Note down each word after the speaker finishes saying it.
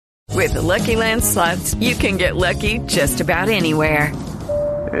With the Lucky Land Slots, you can get lucky just about anywhere.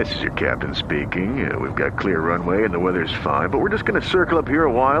 This is your captain speaking. We've got clear runway and the weather's fine, but we're just going to circle up here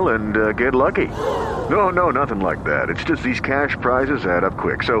a while and get lucky. No, nothing like that. It's just these cash prizes add up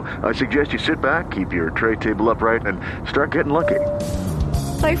quick. So I suggest you sit back, keep your tray table upright, and start getting lucky.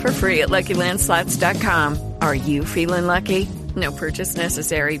 Play for free at LuckyLandSlots.com. Are you feeling lucky? No purchase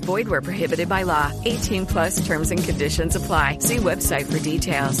necessary. Void where prohibited by law. 18 plus terms and conditions apply. See website for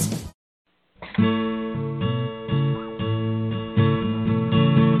details.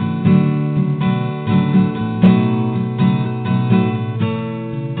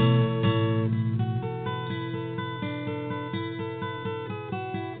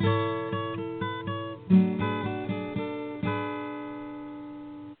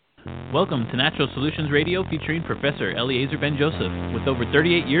 Welcome to Natural Solutions Radio featuring Professor Eliezer Ben-Joseph with over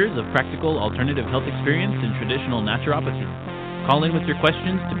 38 years of practical alternative health experience in traditional naturopathy. Call in with your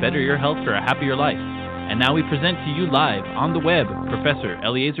questions to better your health for a happier life. And now we present to you live on the web, Professor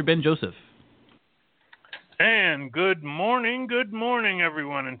Eliezer Ben-Joseph. And good morning,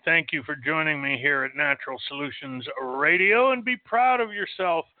 everyone, and thank you for joining me here at Natural Solutions Radio, and be proud of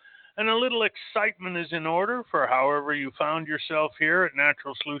yourself. And a little excitement is in order for however you found yourself here at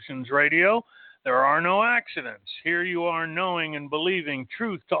Natural Solutions Radio. There are no accidents. Here you are knowing and believing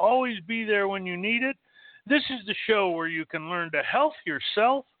truth to always be there when you need it. This is the show where you can learn to health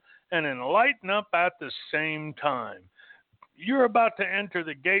yourself and enlighten up at the same time. You're about to enter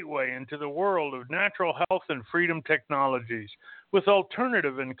the gateway into the world of natural health and freedom technologies with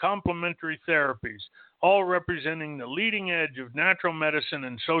alternative and complementary therapies, all representing the leading edge of natural medicine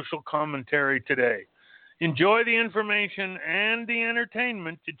and social commentary today. Enjoy the information and the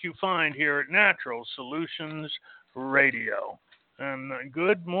entertainment that you find here at Natural Solutions Radio. And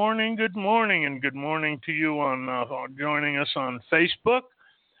good morning, and good morning to you on joining us on Facebook,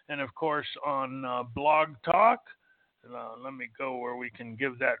 and of course on Blog Talk. Let me go where we can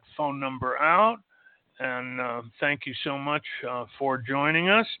give that phone number out. And thank you so much for joining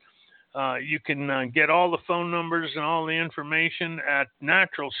us. You can get all the phone numbers and all the information at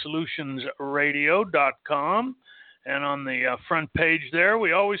naturalsolutionsradio.com. And on the front page there,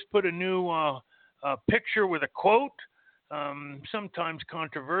 we always put a new picture with a quote, sometimes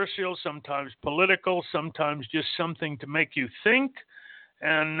controversial, sometimes political, sometimes just something to make you think.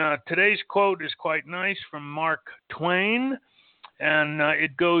 And today's quote is quite nice from Mark Twain. And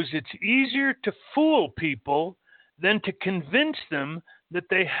it goes, "It's easier to fool people than to convince them that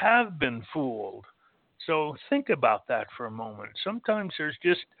they have been fooled." So think about that for a moment. Sometimes there's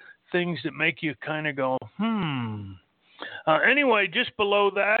just things that make you kind of go, Anyway, just below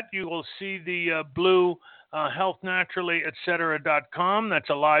that, you will see the blue healthnaturally.etc.com. That's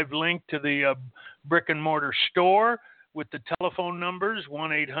a live link to the brick and mortar store with the telephone numbers,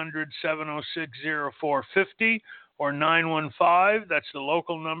 1-800-706-0450 or 915. That's the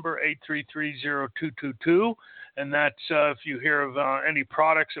local number, 833-0222. And that's if you hear of any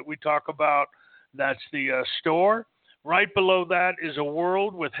products that we talk about, that's the store. Right below that is a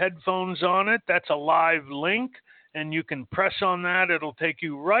world with headphones on it. That's a live link, and you can press on that. It'll take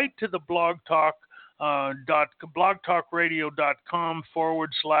you right to the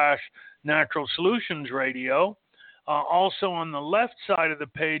blogtalkradio.com/Natural Solutions Radio. Also on the left side of the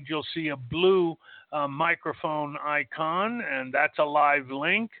page, you'll see a blue microphone icon, and that's a live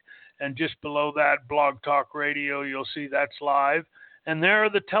link. And just below that, Blog Talk Radio, you'll see that's live. And there are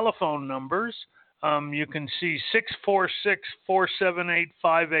the telephone numbers. You can see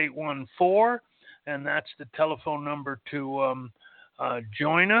 646-478-5814, and that's the telephone number to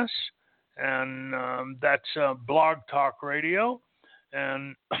join us. And that's Blog Talk Radio.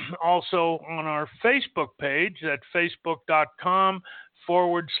 And also on our Facebook page, that's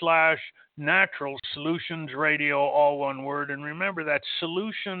facebook.com/Natural Solutions Radio, all one word. And remember, that's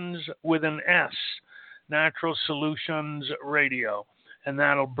solutions with an S, Natural Solutions Radio. And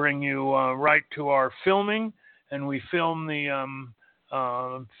that'll bring you right to our filming. And we film the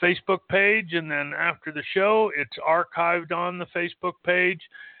Facebook page. And then after the show, it's archived on the Facebook page.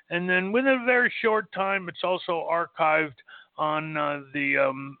 And then within a very short time, it's also archived on the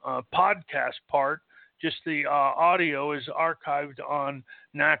podcast part. Just the audio is archived on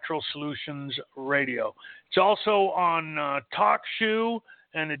Natural Solutions Radio. It's also on TalkShoe,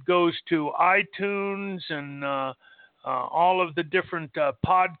 and it goes to iTunes and all of the different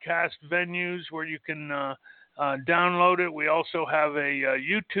podcast venues where you can download it. We also have a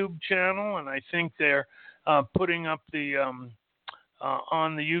YouTube channel, and I think they're putting up the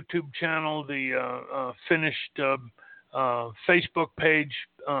on the YouTube channel the finished Facebook page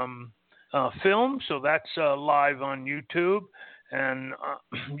film, so that's live on YouTube. And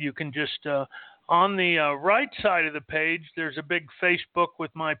you can just, on the right side of the page, there's a big Facebook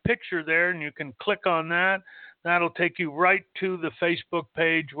with my picture there, and you can click on that. That'll take you right to the Facebook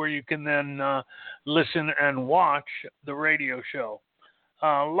page where you can then listen and watch the radio show.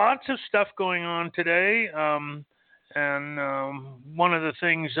 Lots of stuff going on today. And one of the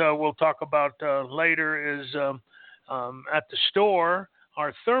things we'll talk about later is at the store,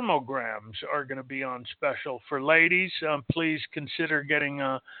 our thermograms are going to be on special for ladies. Please consider getting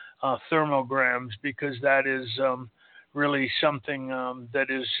thermograms, because that is really something that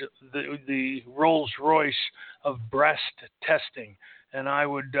is the Rolls Royce of breast testing. And I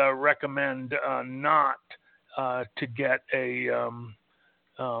would recommend not to get a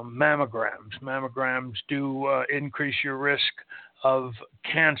mammograms. Mammograms do increase your risk of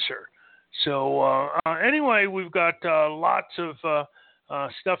cancer. So anyway, we've got lots of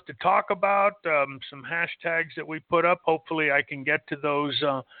stuff to talk about, some hashtags that we put up. Hopefully I can get to those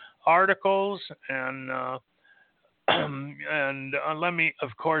articles, and let me, of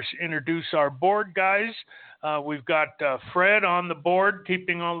course, introduce our board guys. We've got Fred on the board,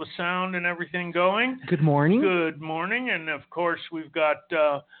 keeping all the sound and everything going. Good morning. Good morning. And, of course, we've got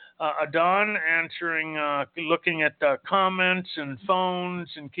Adon answering, looking at comments and phones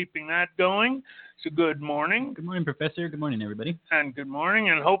and keeping that going. So good morning. Good morning, Professor. Good morning, everybody. And good morning.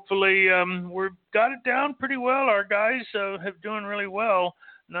 And hopefully we've got it down pretty well. Our guys have doing really well.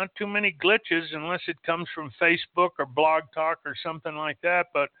 Not too many glitches unless it comes from Facebook or Blog Talk or something like that.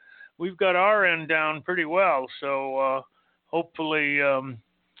 But we've got our end down pretty well. So hopefully, and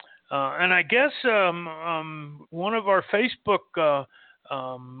I guess one of our Facebook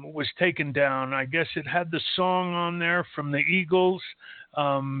was taken down. I guess it had the song on there from the Eagles,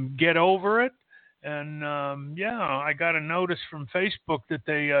 Get Over It. And, I got a notice from Facebook that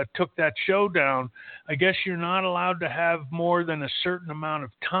they took that show down. I guess you're not allowed to have more than a certain amount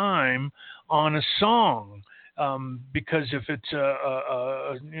of time on a song, because if it's it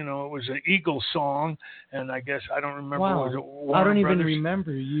was an Eagle song, and I guess I don't remember. Wow. Was it Warner I don't Brothers? even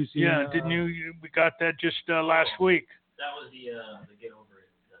remember using. Yeah, didn't you? We got that just last week. That was the Get Over It.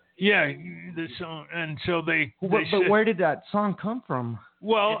 Yeah, the song, and so they But said, where did that song come from?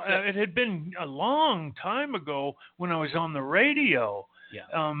 well, it had been a long time ago when I was on the radio.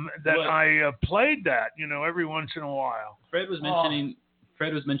 Yeah. That Well, I played that, every once in a while. Fred was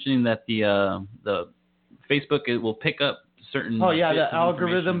mentioning that the Facebook will pick up certain. Oh yeah, bits the of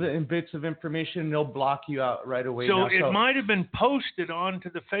algorithm information. and bits of information, they'll block you out right away. So now, it might have been posted onto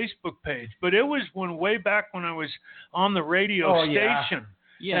the Facebook page, but it was way back when I was on the radio station.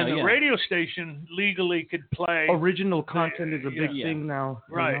 Yeah, and the radio station legally could play. Original content is a big Yeah. thing now.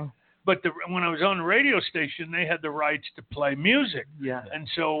 Right. But when I was on the radio station, they had the rights to play music. Yeah. And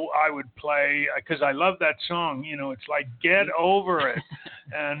so I would play, because I love that song, it's like Get Over It.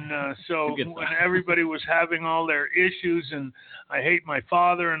 And so when everybody was having all their issues, and I hate my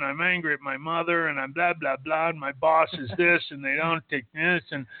father, and I'm angry at my mother, and I'm blah, blah, blah, and my boss is this, and they don't take this,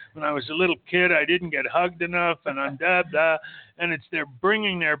 and when I was a little kid, I didn't get hugged enough, and I'm blah, blah, and they're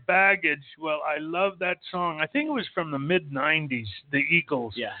bringing their baggage. Well, I love that song. I think it was from the mid-'90s, the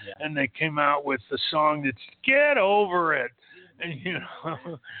Eagles. Yeah. And they came out with the song that's Get Over It. And,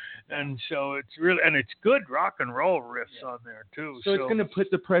 and so it's really, and it's good rock and roll riffs on there too. So it's going to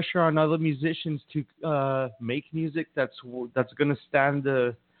put the pressure on other musicians to make music that's going to stand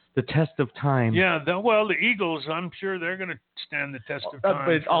the test of time. Yeah, the Eagles, I'm sure they're going to stand the test of time.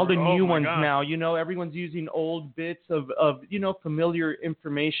 But all the new ones now, everyone's using old bits of familiar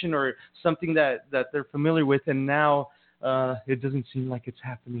information or something that they're familiar with, and now it doesn't seem like it's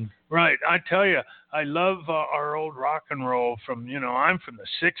happening. Right. I tell you, I love our old rock and roll from, I'm from the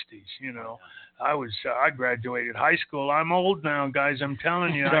 60s, I graduated high school. I'm old now, guys. I'm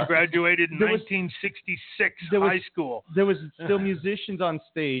telling you. I graduated in 1966 high school. There was still musicians on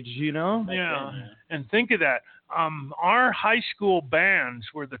stage, Yeah. And think of that. Our high school bands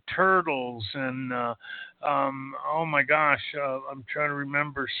were the Turtles and, oh my gosh, I'm trying to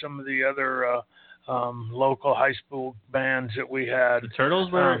remember some of the other local high school bands that we had. The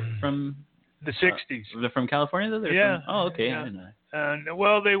Turtles were from the 60s. They're from California, though? Okay. Yeah. I didn't know. And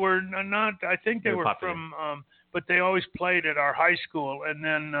they were not. I think they were popular. From. But they always played at our high school. And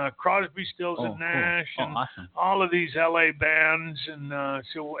then Crosby, Stills and Nash, and awesome. all of these LA bands. And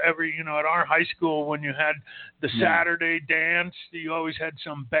so at our high school, when you had the Saturday dance, you always had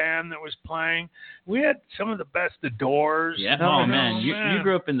some band that was playing. We had some of the best. The Doors. Yeah. Man, you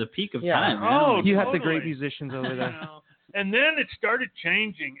grew up in the peak of time. Man. Oh, you had the great musicians over there. And then it started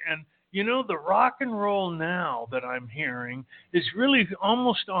changing, and the rock and roll now that I'm hearing is really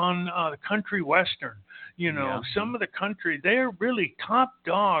almost on the country western. Some of the country, they're really top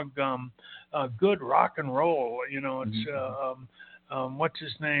dog, good rock and roll. It's what's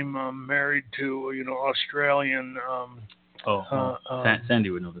his name? Married to Australian. Sandy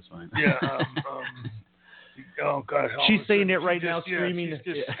would know this one. Yeah. Oh God. She's saying it right now, screaming. Yeah,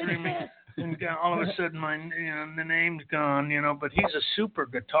 she's just screaming, and all of a sudden, the name's gone. But he's a super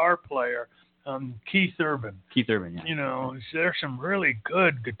guitar player. Keith Urban. Keith Urban, yeah. There's some really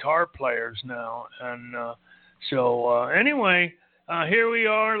good guitar players now, and so anyway, here we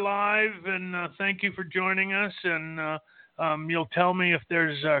are live, and thank you for joining us. And you'll tell me if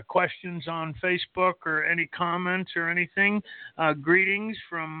there's questions on Facebook or any comments or anything. Greetings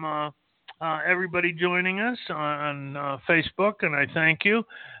from everybody joining us on Facebook, and I thank you.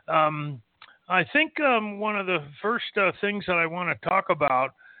 I think one of the first things that I want to talk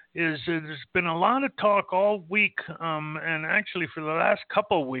about is there's been a lot of talk all week, and actually for the last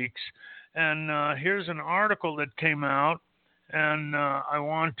couple of weeks, and here's an article that came out, and I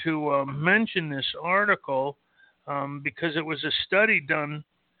want to mention this article because it was a study done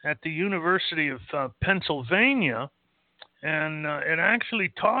at the University of Pennsylvania, and it actually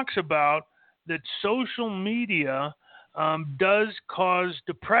talks about that social media does cause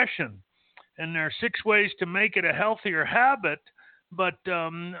depression, and there are 6 ways to make it a healthier habit. But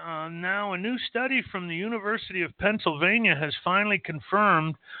now a new study from the University of Pennsylvania has finally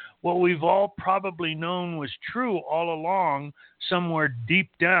confirmed what we've all probably known was true all along, somewhere deep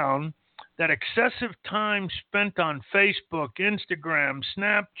down, that excessive time spent on Facebook, Instagram,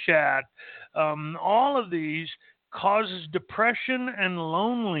 Snapchat, all of these causes depression and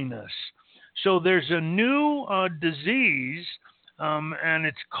loneliness. So there's a new disease, and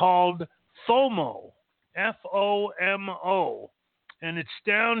it's called FOMO, FOMO. And it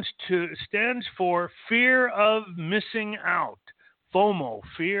stands for fear of missing out. FOMO,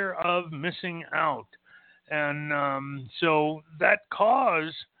 fear of missing out. And so that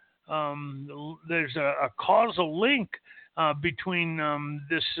cause, there's a causal link between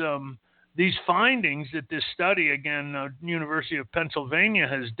these findings that this study, again, University of Pennsylvania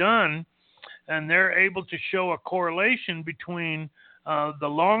has done, and they're able to show a correlation between the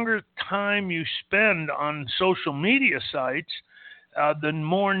longer time you spend on social media sites, the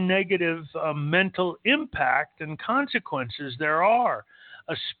more negative mental impact and consequences there are,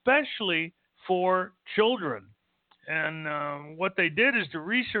 especially for children. And what they did is the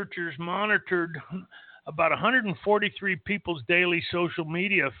researchers monitored about 143 people's daily social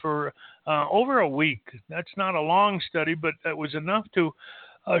media for over a week. That's not a long study, but that was enough to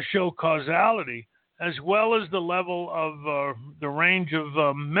show causality, as well as the level of the range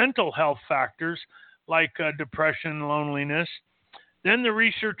of mental health factors like depression, loneliness. Then the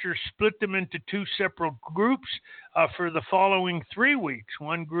researchers split them into 2 separate groups for the following 3 weeks.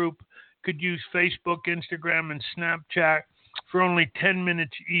 One group could use Facebook, Instagram, and Snapchat for only 10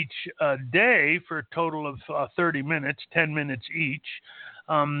 minutes each day for a total of 30 minutes, 10 minutes each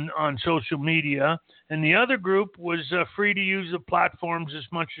on social media. And the other group was free to use the platforms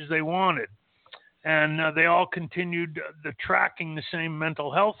as much as they wanted. And they all continued tracking the same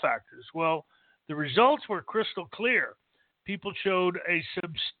mental health factors. Well, the results were crystal clear. People showed a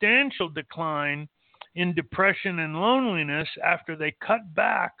substantial decline in depression and loneliness after they cut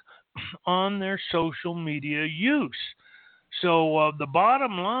back on their social media use. So the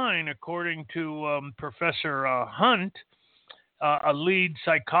bottom line, according to Professor Hunt, a lead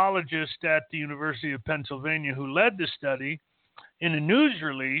psychologist at the University of Pennsylvania who led the study, in a news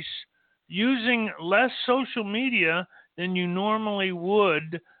release, using less social media than you normally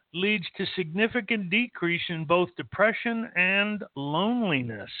would leads to significant decrease in both depression and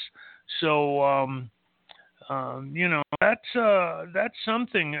loneliness. So, that's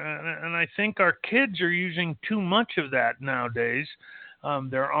something, and I think our kids are using too much of that nowadays.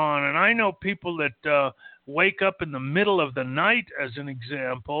 They're on, and I know people that wake up in the middle of the night, as an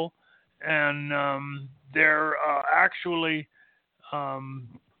example, and they're actually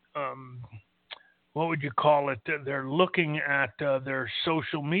what would you call it? They're looking at their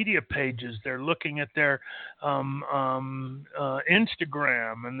social media pages. They're looking at their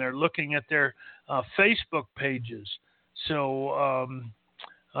Instagram, and they're looking at their Facebook pages. So,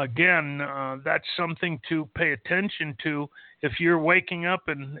 again, that's something to pay attention to if you're waking up.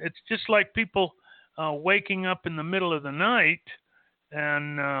 And it's just like people waking up in the middle of the night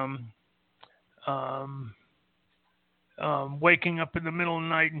and waking up in the middle of the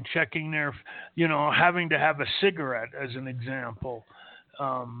night and checking their, having to have a cigarette as an example.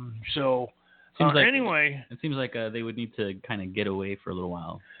 Anyway. It seems like they would need to kind of get away for a little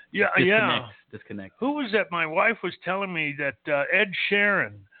while. Yeah, Disconnect. Who was that? My wife was telling me that Ed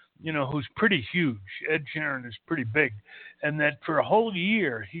Sheeran, who's pretty huge. Ed Sheeran is pretty big, and that for a whole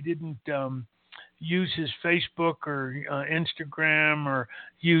year he didn't use his Facebook or Instagram or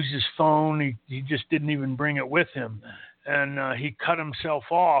use his phone. He just didn't even bring it with him, and he cut himself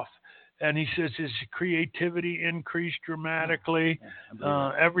off. And he says his creativity increased dramatically,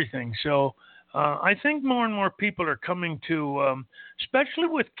 everything. So I think more and more people are coming to, especially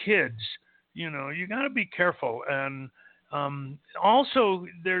with kids, you got to be careful. And also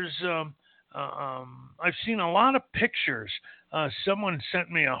there's, I've seen a lot of pictures. Someone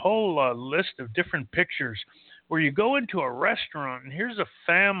sent me a whole list of different pictures where you go into a restaurant and here's a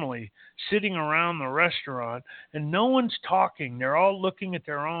family sitting around the restaurant and no one's talking. They're all looking at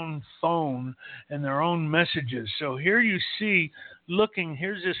their own phone and their own messages. So here you see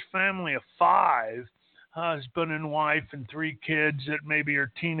here's this family of 5, husband and wife and 3 kids that maybe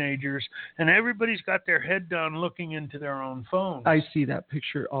are teenagers, and everybody's got their head down looking into their own phone. I see that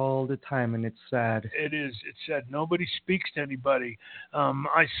picture all the time, and it's sad. It is. It's sad. Nobody speaks to anybody.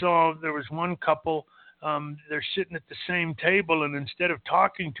 I saw there was one couple, they're sitting at the same table, and instead of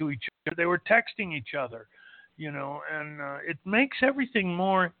talking to each other, they were texting each other, and it makes everything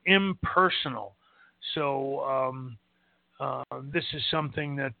more impersonal. So this is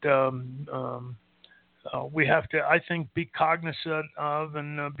something that we have to, I think, be cognizant of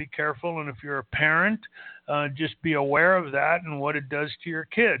and be careful. And if you're a parent, just be aware of that and what it does to your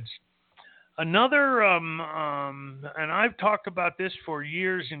kids. Another, and I've talked about this for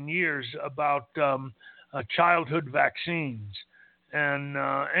years and years, about childhood vaccines. And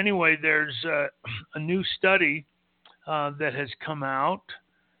anyway, there's a new study that has come out,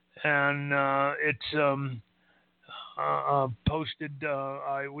 and it's posted.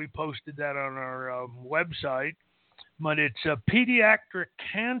 We posted that on our website. But it's pediatric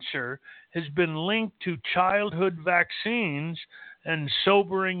cancer has been linked to childhood vaccines, and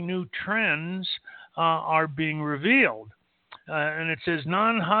sobering new trends are being revealed. And it says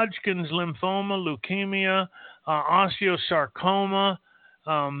non-Hodgkin's lymphoma, leukemia, osteosarcoma,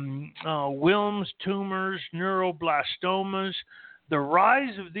 Wilms tumors, neuroblastomas. The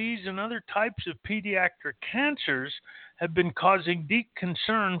rise of these and other types of pediatric cancers have been causing deep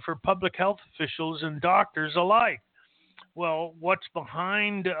concern for public health officials and doctors alike. Well, what's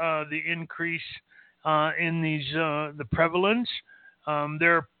behind the increase in these the prevalence?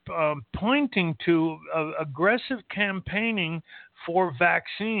 They're pointing to aggressive campaigning for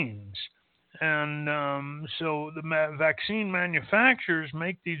vaccines. And so the vaccine manufacturers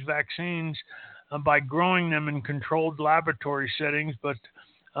make these vaccines by growing them in controlled laboratory settings, but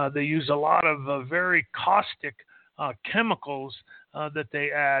they use a lot of very caustic chemicals that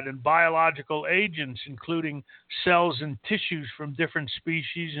they add, and biological agents, including cells and tissues from different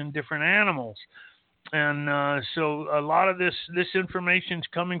species and different animals. And so a lot of this information is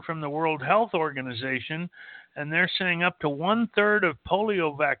coming from the World Health Organization, and they're saying up to 1/3 of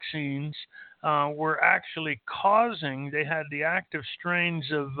polio vaccines were actually causing, they had the active strains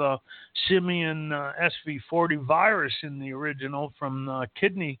of simian SV40 virus in the original from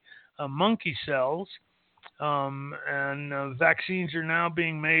kidney monkey cells. And vaccines are now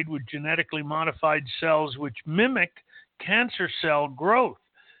being made with genetically modified cells which mimic cancer cell growth.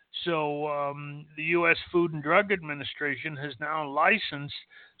 So the U.S. Food and Drug Administration has now licensed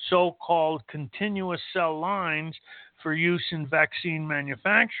so-called continuous cell lines for use in vaccine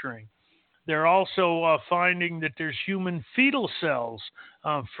manufacturing. They're also finding that there's human fetal cells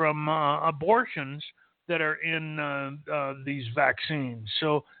from abortions that are in these vaccines.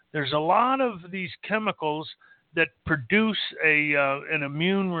 So there's a lot of these chemicals that produce an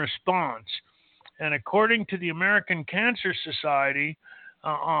immune response. And according to the American Cancer Society,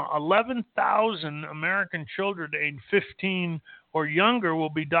 11,000 American children aged 15 or younger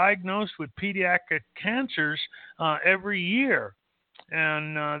will be diagnosed with pediatric cancers every year.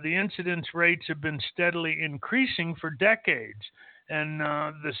 And the incidence rates have been steadily increasing for decades. And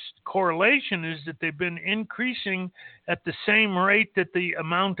this correlation is that they've been increasing at the same rate that the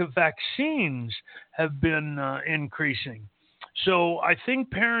amount of vaccines have been increasing. So I think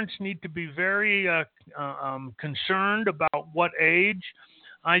parents need to be very concerned about what age.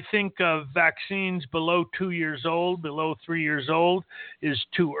 I think vaccines below 2 years old, below 3 years old is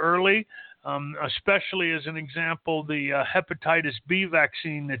too early. Especially as an example, the hepatitis B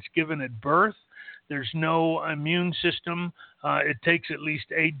vaccine that's given at birth. There's no immune system. It takes at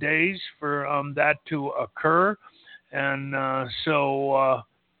least 8 days for that to occur. And so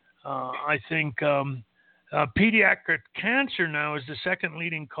I think pediatric cancer now is the second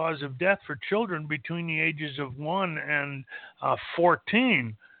leading cause of death for children between the ages of 1 and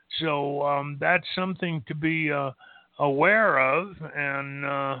 14. So that's something to be aware of.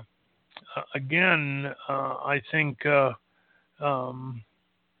 And again, I think,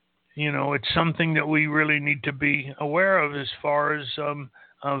 it's something that we really need to be aware of as far as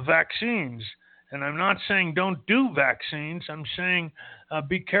vaccines. And I'm not saying don't do vaccines. I'm saying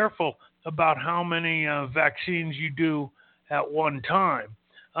be careful about how many vaccines you do at one time.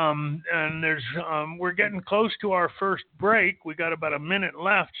 And we're getting close to our first break. We got about a minute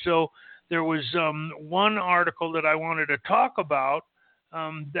left. So there was one article that I wanted to talk about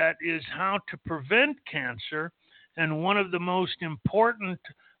that is how to prevent cancer. And one of the most important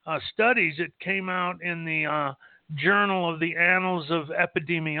studies that came out in the Journal of the Annals of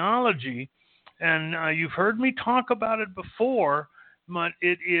Epidemiology. And you've heard me talk about it before, but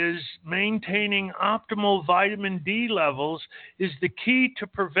it is maintaining optimal vitamin D levels is the key to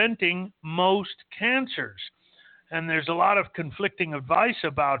preventing most cancers. And there's a lot of conflicting advice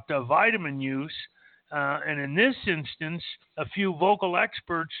about vitamin use. And in this instance, a few vocal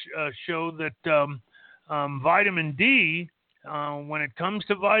experts show that vitamin D, when it comes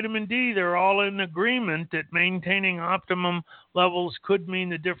to vitamin D, they're all in agreement that maintaining optimum levels could mean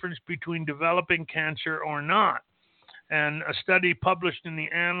the difference between developing cancer or not. And a study published in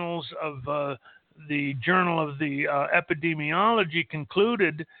the Annals of the Journal of the Epidemiology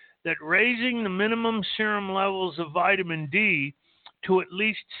concluded that raising the minimum serum levels of vitamin D to at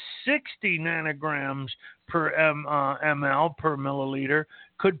least 60 nanograms per ml per milliliter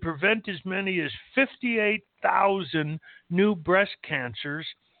could prevent as many as 58,000 new breast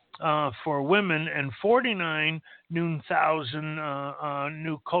cancers for women and 49,000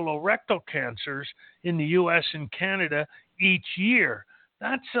 new colorectal cancers in the U.S. and Canada each year.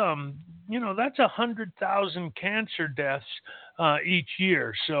 That's that's 100,000 cancer deaths each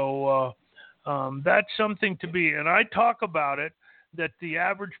year. So that's something to be. And I talk about it that the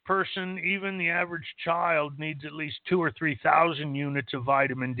average person, even the average child, needs at least 2,000 or 3,000 units of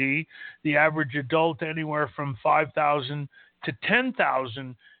vitamin D. The average adult, anywhere from 5,000 to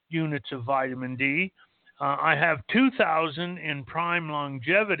 10,000 units of vitamin D. I have 2,000 in Prime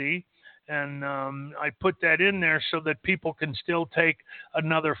Longevity, and I put that in there so that people can still take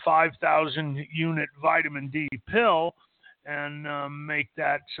another 5,000 unit vitamin D pill and make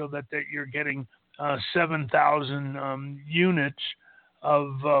that so that you're getting 7,000 units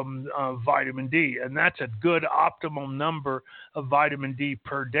of vitamin D. And that's a good optimal number of vitamin D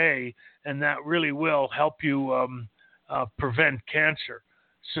per day, and that really will help you prevent cancer.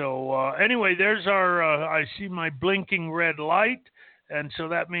 So anyway, there's our, I see my blinking red light, and so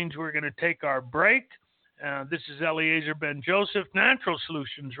that means we're going to take our break. This is Eliezer Ben-Joseph, Natural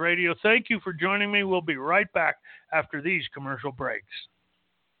Solutions Radio. Thank you for joining me. We'll be right back after these commercial breaks.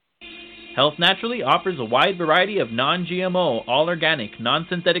 Health Naturally offers a wide variety of non-GMO, all-organic,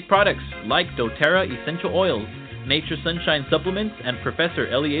 non-synthetic products like doTERRA essential oils, Nature Sunshine supplements, and Professor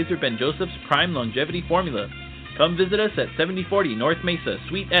Eliezer Ben-Joseph's Prime Longevity formula. Come visit us at 7040 North Mesa,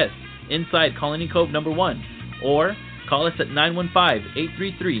 Suite S, inside Colony Cove No. 1, or call us at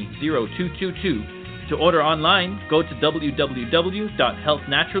 915-833-0222. To order online, go to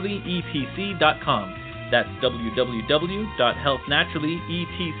www.healthnaturallyetc.com. That's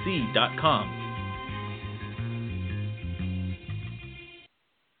www.healthnaturallyetc.com.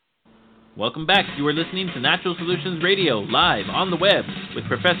 Welcome back. You are listening to Natural Solutions Radio, live on the web with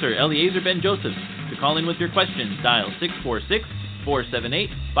Professor Eliezer Ben-Joseph. To call in with your questions, dial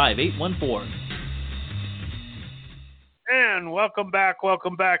 646-478-5814. And welcome back.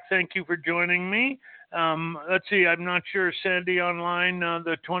 Thank you for joining me. Let's see, I'm not sure, Sandy online,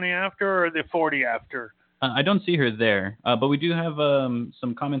 the 20 after or the 40 after? I don't see her there, but we do have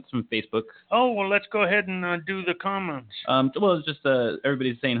some comments from Facebook. Oh, well, let's go ahead and do the comments. Well, it's just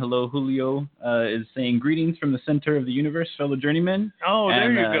everybody's saying hello. Julio is saying greetings from the center of the universe, fellow journeymen. Oh,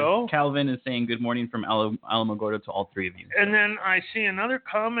 and, there you go. Calvin is saying good morning from Alamogordo to all three of you. And then I see another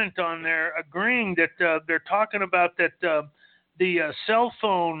comment on there agreeing that they're talking about that the cell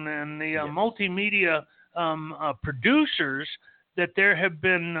phone and the multimedia producers, that there have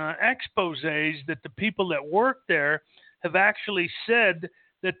been exposés that the people that work there have actually said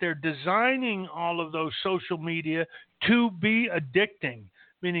that they're designing all of those social media to be addicting,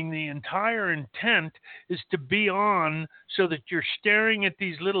 meaning the entire intent is to be on so that you're staring at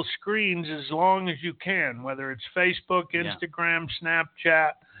these little screens as long as you can, whether it's Facebook, Instagram,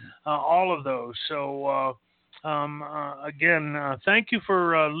 Snapchat, all of those. So, again, thank you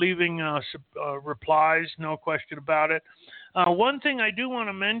for leaving replies, no question about it. One thing I do want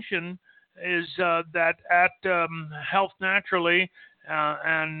to mention is that at Health Naturally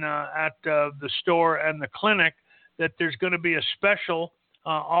and at the store and the clinic, that there's going to be a special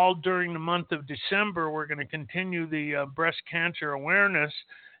all during the month of December. We're going to continue the breast cancer awareness,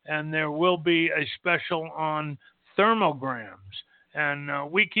 and there will be a special on thermograms.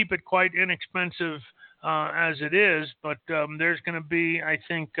 And we keep it quite inexpensive as it is, but there's going to be, I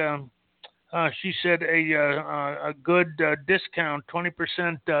think, she said, a good discount,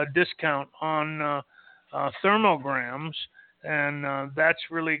 20% discount on thermograms, and that's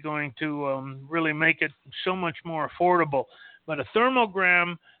really going to really make it so much more affordable. But a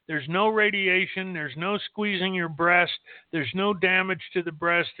thermogram, there's no radiation, there's no squeezing your breast, there's no damage to the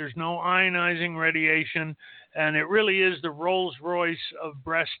breast, there's no ionizing radiation, and it really is the Rolls-Royce of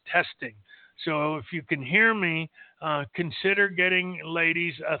breast testing. So if you can hear me, consider getting,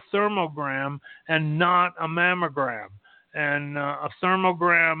 ladies, a thermogram and not a mammogram. And a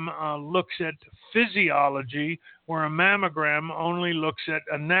thermogram looks at physiology, where a mammogram only looks at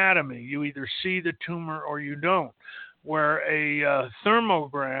anatomy. You either see the tumor or you don't. Where a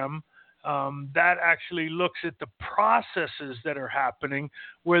thermogram, that actually looks at the processes that are happening,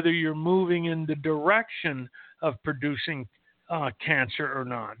 whether you're moving in the direction of producing cancer or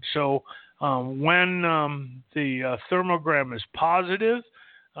not. So when the thermogram is positive,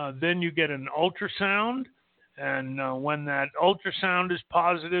 then you get an ultrasound. And when that ultrasound is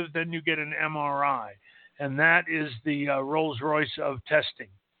positive, then you get an MRI. And that is the Rolls-Royce of testing.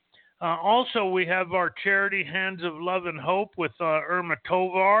 Also, we have our charity Hands of Love and Hope with Irma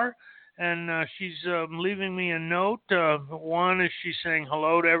Tovar, and she's leaving me a note. One is she's saying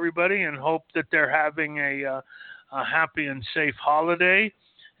hello to everybody and hope that they're having a happy and safe holiday,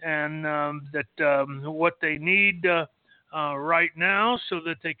 and that what they need right now so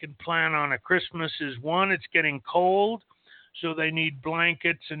that they can plan on a Christmas is, one, it's getting cold, so they need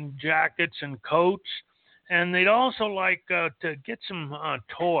blankets and jackets and coats. And they'd also like to get some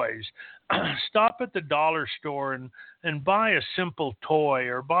toys. Stop at the dollar store and buy a simple toy,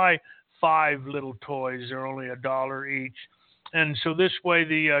 or buy 5 little toys. They're only $1 each. And so this way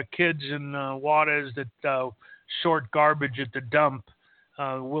the kids in Juarez that sort garbage at the dump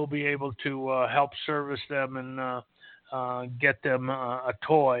will be able to help service them and get them a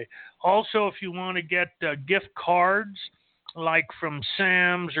toy. Also, if you want to get gift cards, like from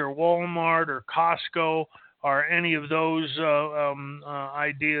Sam's or Walmart or Costco or any of those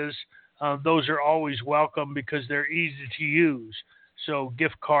ideas, those are always welcome because they're easy to use. So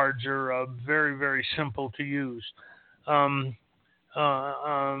gift cards are very, very simple to use. So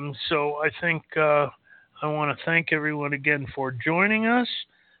I think I want to thank everyone again for joining us.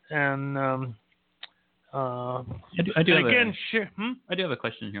 And I do have a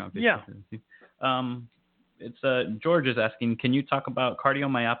question here on Facebook. Yeah. It's George is asking, can you talk about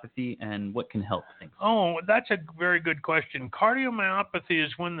cardiomyopathy and what can help? Thanks. Oh, that's a very good question. Cardiomyopathy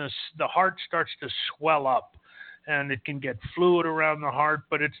is when the heart starts to swell up, and it can get fluid around the heart,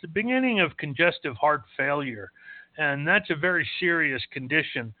 but it's the beginning of congestive heart failure, and that's a very serious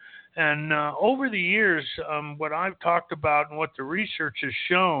condition. And over the years, what I've talked about and what the research has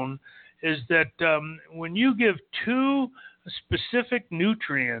shown is that when you give 2 specific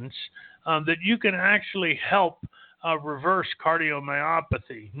nutrients, that you can actually help reverse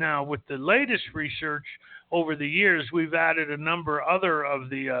cardiomyopathy. Now, with the latest research over the years, we've added a number other of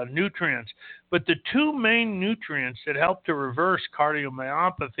the nutrients. But the 2 main nutrients that help to reverse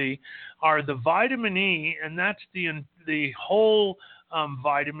cardiomyopathy are the vitamin E, and that's the whole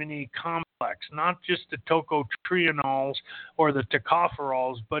vitamin E complex, not just the tocotrienols or the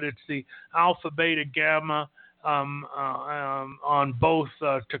tocopherols, but it's the alpha, beta, gamma, on both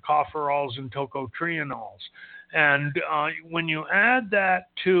tocopherols and tocotrienols. And when you add that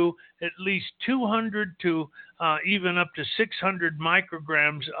to at least 200 to even up to 600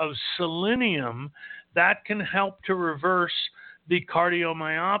 micrograms of selenium, that can help to reverse the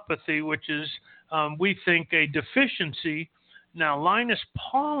cardiomyopathy, which is, we think, a deficiency. Now, Linus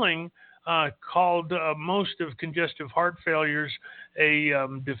Pauling called most of congestive heart failures a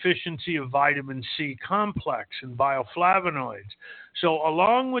deficiency of vitamin C complex and bioflavonoids. So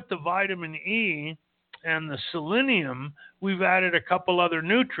along with the vitamin E and the selenium, we've added a couple other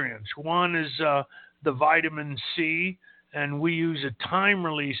nutrients. One is the vitamin C, and we use a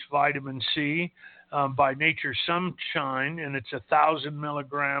time-release vitamin C by Nature's Sunshine, and it's 1,000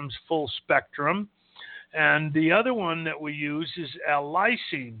 milligrams full spectrum. And the other one that we use is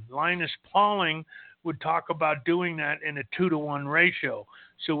L-lysine. Linus Pauling would talk about doing that in a 2-to-1 ratio.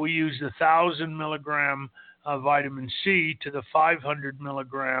 So we use the 1,000 milligram vitamin C to the 500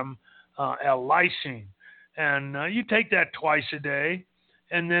 milligram L-lysine. And you take that twice a day.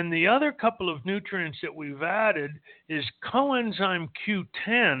 And then the other couple of nutrients that we've added is coenzyme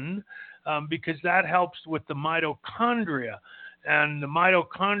Q10, because that helps with the mitochondria. And the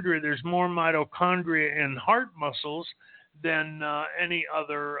mitochondria, there's more mitochondria in heart muscles than any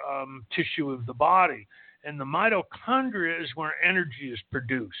other tissue of the body. And the mitochondria is where energy is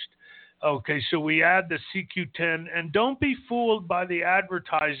produced. Okay, so we add the CQ10, and don't be fooled by the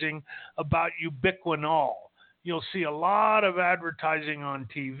advertising about ubiquinol. You'll see a lot of advertising on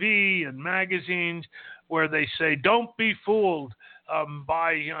TV and magazines where they say, don't be fooled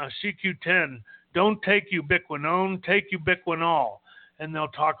by CQ10. Don't take ubiquinone, take ubiquinol. And they'll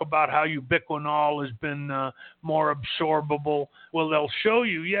talk about how ubiquinol has been more absorbable. Well, they'll show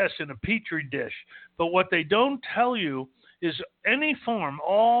you, yes, in a Petri dish. But what they don't tell you is any form,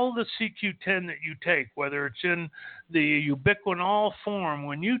 all the CQ10 that you take, whether it's in the ubiquinol form,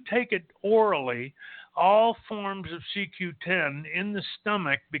 when you take it orally, all forms of CQ10 in the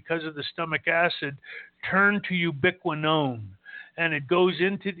stomach, because of the stomach acid, turn to ubiquinone. And it goes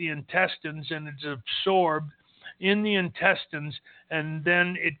into the intestines and it's absorbed in the intestines, and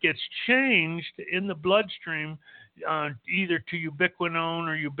then it gets changed in the bloodstream either to ubiquinone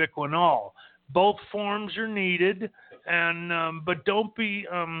or ubiquinol. Both forms are needed, and but don't be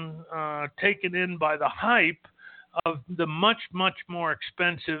taken in by the hype of the much, much more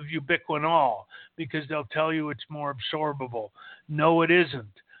expensive ubiquinol, because they'll tell you it's more absorbable. No, it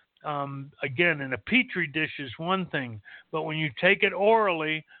isn't. Again, in a Petri dish is one thing, but when you take it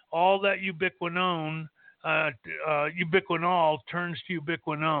orally, all that ubiquinol turns to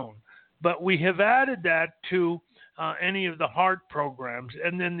ubiquinone. But we have added that to any of the heart programs.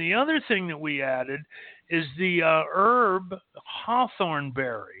 And then the other thing that we added is the herb hawthorn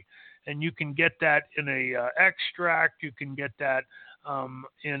berry. And you can get that in a extract. You can get that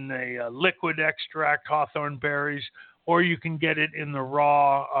in a liquid extract, hawthorn berries, or you can get it in the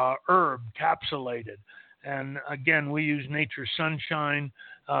raw herb, capsulated. And again, we use Nature's Sunshine,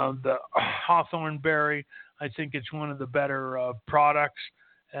 the hawthorn berry. I think it's one of the better products,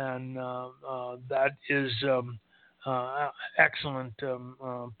 and that is excellent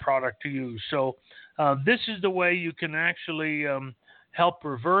product to use. So this is the way you can actually help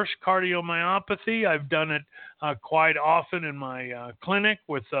reverse cardiomyopathy. I've done it quite often in my clinic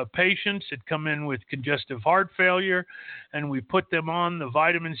with patients that come in with congestive heart failure, and we put them on the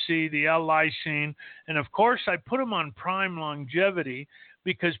vitamin C, the L-lysine, and of course I put them on Prime Longevity,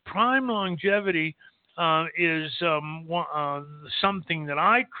 because Prime Longevity is something that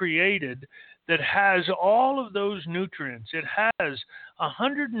I created that has all of those nutrients. It has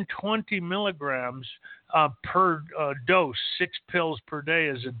 120 milligrams per dose, 6 pills per day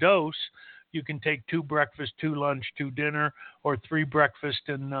as a dose. You can take 2 breakfast, 2 lunch, 2 dinner, or 3 breakfast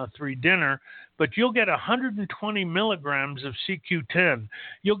and 3 dinner. But you'll get 120 milligrams of CQ10.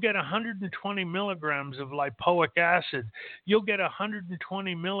 You'll get 120 milligrams of lipoic acid. You'll get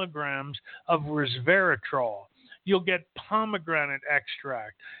 120 milligrams of resveratrol. You'll get pomegranate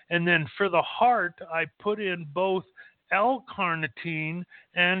extract. And then for the heart, I put in both L-carnitine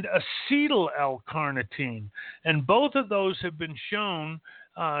and acetyl L-carnitine. And both of those have been shown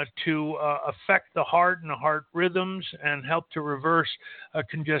to affect the heart and the heart rhythms and help to reverse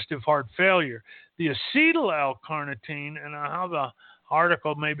congestive heart failure. The acetyl L-carnitine, and I have an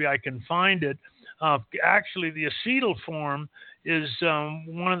article, maybe I can find it, actually the acetyl form is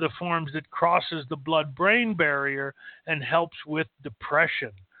one of the forms that crosses the blood-brain barrier and helps with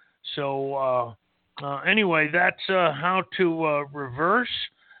depression. So anyway, that's how to reverse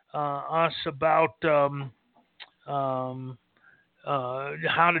us about how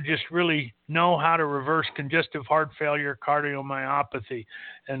to just really know how to reverse congestive heart failure, cardiomyopathy.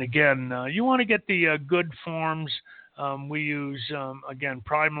 And again, you want to get the good forms. We use, again,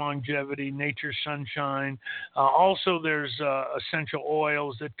 Prime Longevity, Nature's Sunshine. Also, there's essential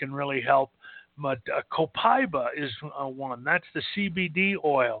oils that can really help. But Copaiba is one. That's the CBD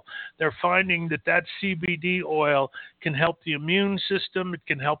oil. They're finding that CBD oil can help the immune system. It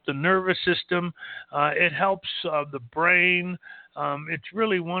can help the nervous system. It helps the brain. It's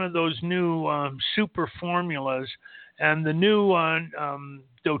really one of those new super formulas. And the new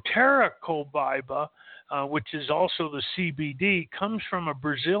doTERRA Copaiba, which is also the CBD, comes from a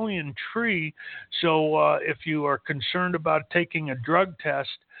Brazilian tree. So if you are concerned about taking a drug test,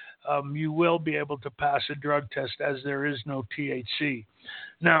 you will be able to pass a drug test, as there is no THC.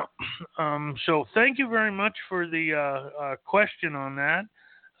 Now, so thank you very much for the question on that,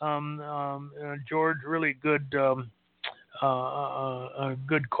 George. Really good,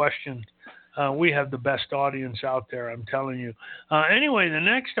 good question. We have the best audience out there, I'm telling you. Anyway, the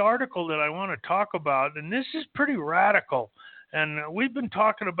next article that I want to talk about, and this is pretty radical, and we've been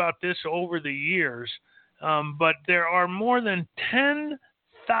talking about this over the years, but there are more than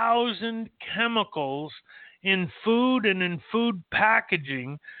 10,000 chemicals in food and in food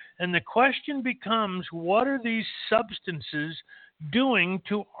packaging, And the question becomes, what are these substances doing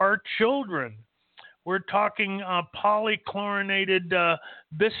to our children? We're talking polychlorinated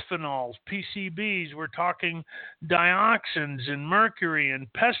bisphenols, PCBs. We're talking dioxins and mercury and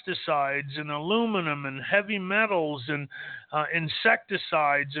pesticides and aluminum and heavy metals and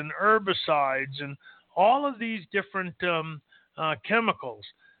insecticides and herbicides and all of these different chemicals.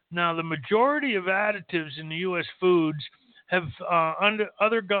 Now, the majority of additives in the U.S. foods have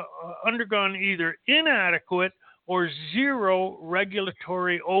undergone either inadequate or zero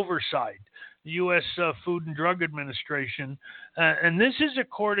regulatory oversight. The U.S. Food and Drug Administration, and this is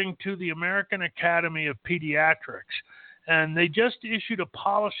according to the American Academy of Pediatrics. And they just issued a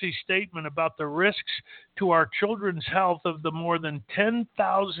policy statement about the risks to our children's health of the more than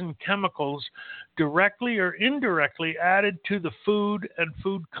 10,000 chemicals directly or indirectly added to the food and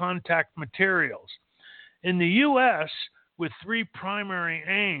food contact materials. In the U.S., with three primary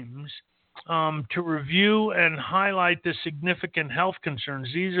aims, to review and highlight the significant health concerns.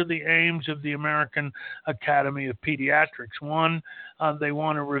 These are the aims of the American Academy of Pediatrics. One, they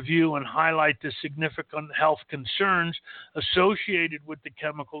want to review and highlight the significant health concerns associated with the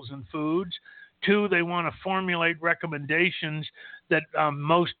chemicals in foods. Two, they want to formulate recommendations that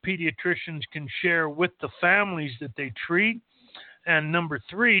most pediatricians can share with the families that they treat. And number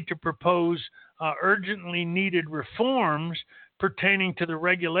three, to propose urgently needed reforms pertaining to the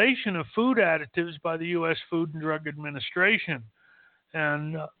regulation of food additives by the U.S. Food and Drug Administration.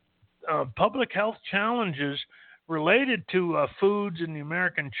 And public health challenges related to foods and the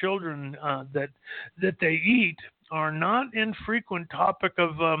American children that they eat are not infrequent topic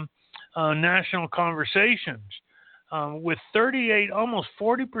of national conversations. With 38, almost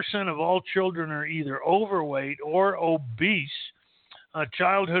 40% of all children are either overweight or obese.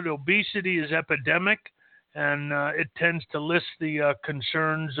 Childhood obesity is epidemic, and it tends to list the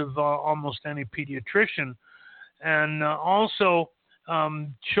concerns of almost any pediatrician. And also,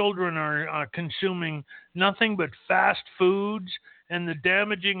 children are consuming nothing but fast foods and the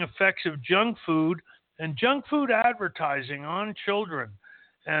damaging effects of junk food and junk food advertising on children.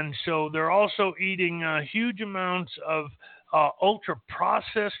 And so they're also eating huge amounts of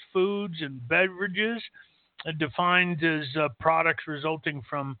ultra-processed foods and beverages, defined as products resulting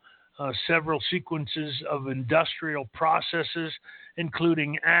from several sequences of industrial processes,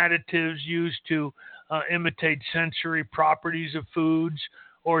 including additives used to imitate sensory properties of foods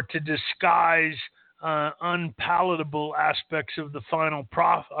or to disguise unpalatable aspects of the final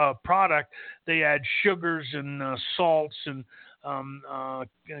product. They add sugars and salts and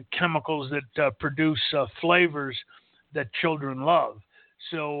chemicals that produce flavors that children love.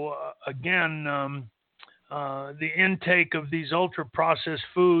 So again, the intake of these ultra-processed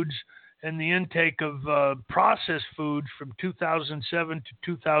foods and the intake of processed foods from 2007 to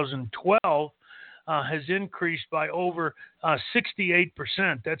 2012 has increased by over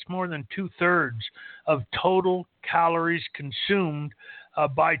 68%. That's more than 2/3 of total calories consumed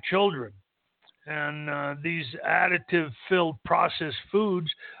by children. And these additive-filled processed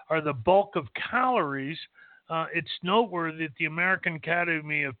foods are the bulk of calories. It's noteworthy that the American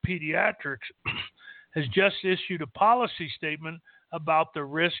Academy of Pediatrics has just issued a policy statement about the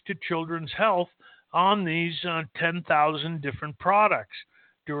risk to children's health on these 10,000 different products,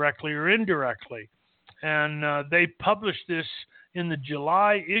 directly or indirectly. And they published this in the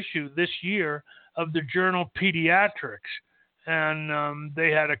July issue this year of the journal Pediatrics. And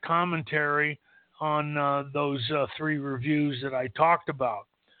they had a commentary on those three reviews that I talked about.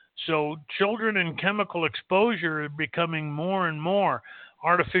 So children in chemical exposure are becoming more and more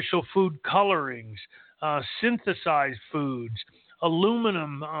artificial food colorings, synthesized foods,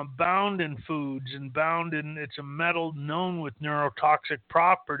 aluminum bound in foods and bound in, it's a metal known with neurotoxic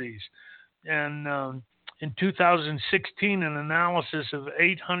properties. And in 2016, an analysis of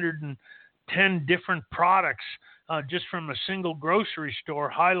 810 different products just from a single grocery store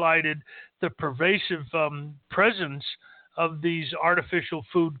highlighted the pervasive presence of these artificial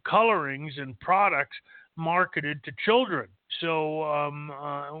food colorings and products marketed to children. So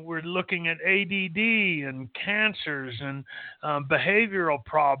we're looking at ADD and cancers and behavioral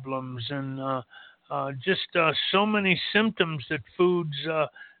problems and just so many symptoms that foods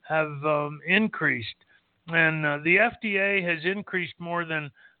have increased. And the FDA has increased more than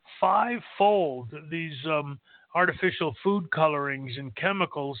 5-fold these artificial food colorings and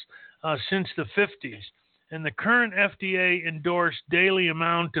chemicals since the 50s. And the current FDA endorsed daily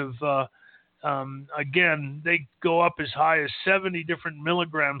amount of again, they go up as high as 70 different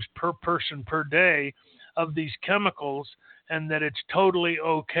milligrams per person per day of these chemicals, and that it's totally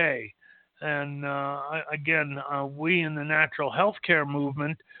okay. And again, we in the natural healthcare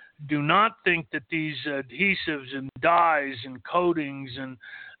movement do not think that these adhesives and dyes and coatings and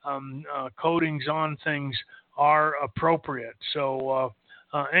coatings on things are appropriate. So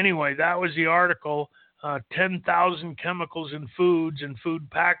anyway, that was the article. 10,000 chemicals in foods and food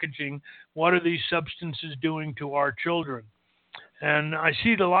packaging. What are these substances doing to our children? And I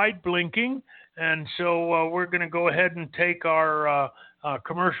see the light blinking, and so we're going to go ahead and take our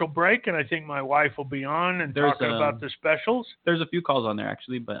commercial break, and I think my wife will be on and talking about the specials. There's a few calls on there,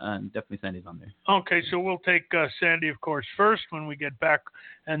 actually, but definitely Sandy's on there. Okay, so we'll take Sandy, of course, first when we get back,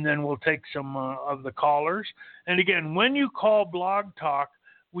 and then we'll take some of the callers. And again, when you call Blog Talk,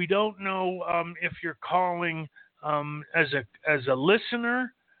 we don't know if you're calling as a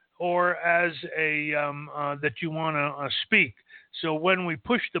listener or as a that you want to speak. So when we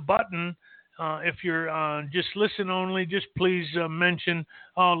push the button, if you're just listen only, just please mention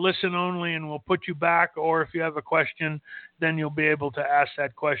listen only, and we'll put you back. Or if you have a question, then you'll be able to ask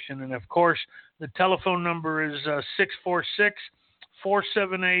that question. And of course, the telephone number is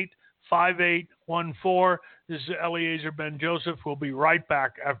 646-478-5814. This is Eliezer Ben-Joseph. We'll be right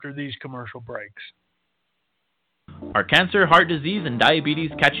back after these commercial breaks. Are cancer, heart disease, and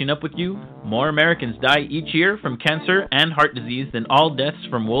diabetes catching up with you? More Americans die each year from cancer and heart disease than all deaths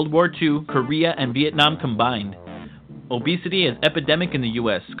from World War II, Korea, and Vietnam combined. Obesity is epidemic in the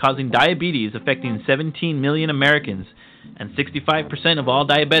U.S., causing diabetes affecting 17 million Americans, and 65% of all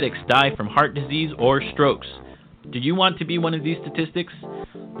diabetics die from heart disease or strokes. Do you want to be one of these statistics?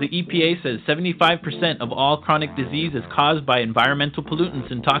 The EPA says 75% of all chronic disease is caused by environmental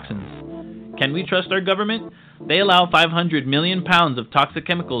pollutants and toxins. Can we trust our government? They allow 500 million pounds of toxic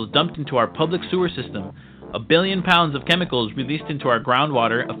chemicals dumped into our public sewer system, 1 billion pounds of chemicals released into our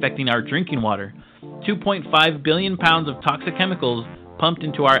groundwater affecting our drinking water, 2.5 billion pounds of toxic chemicals pumped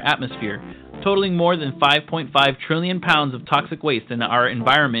into our atmosphere, totaling more than 5.5 trillion pounds of toxic waste in our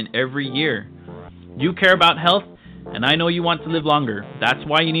environment every year. You care about health, and I know you want to live longer. That's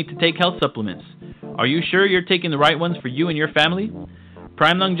why you need to take health supplements. Are you sure you're taking the right ones for you and your family?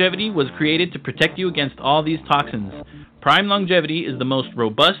 Prime Longevity was created to protect you against all these toxins. Prime Longevity is the most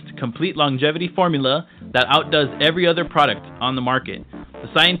robust, complete longevity formula that outdoes every other product on the market. The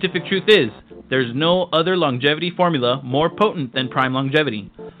scientific truth is, there's no other longevity formula more potent than Prime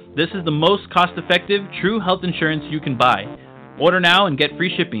Longevity. This is the most cost-effective, true health insurance you can buy. Order now and get free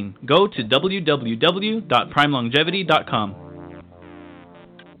shipping. Go to www.primelongevity.com.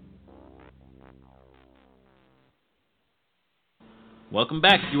 Welcome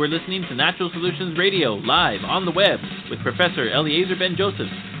back. You are listening to Natural Solutions Radio, live on the web with Professor Eliezer Ben-Joseph.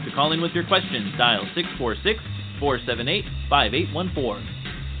 To call in with your questions, dial 646-478-5814.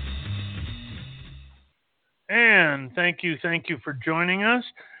 And thank you for joining us.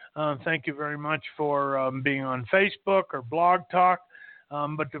 Thank you very much for being on Facebook or Blog Talk.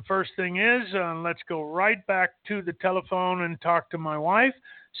 But the first thing is, let's go right back to the telephone and talk to my wife,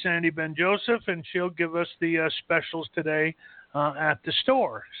 Sandy Ben-Joseph, and she'll give us the specials today at the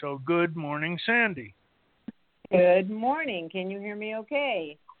store. So good morning, Sandy. Good morning. Can you hear me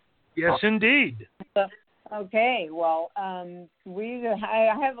okay? Yes, indeed. Okay. Well, I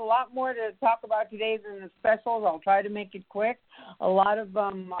have a lot more to talk about today than the specials. I'll try to make it quick. A lot of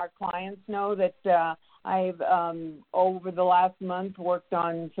our clients know that I've, over the last month, worked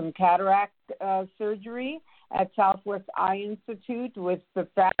on some cataract surgery at Southwest Eye Institute with the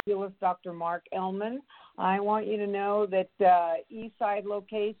fabulous Dr. Mark Ellman. I want you to know that Eastside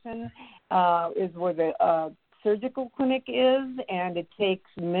location is where the surgical clinic is, and it takes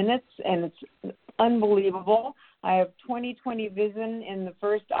minutes, and it's unbelievable. I have 20/20 vision in the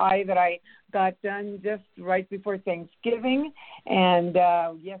first eye that I got done just right before Thanksgiving, and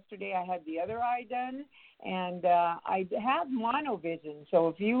yesterday I had the other eye done, and I have monovision. So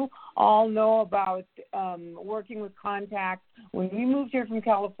if you all know about working with contacts, when we moved here from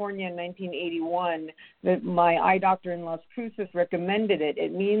California in 1981, that my eye doctor in Las Cruces recommended it.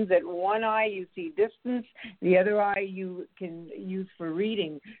 It means that one eye you see distance, the other eye you can use for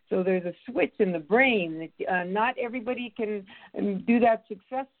reading. So there's a switch in the brain that not everybody can do that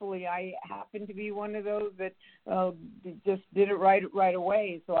successfully. I happen to be one of those that just did it right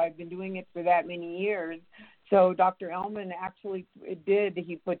away. So I've been doing it for that many years. So Dr. Ellman actually did.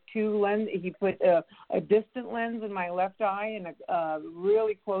 He put two lens. He put a distant lens in my left eye and a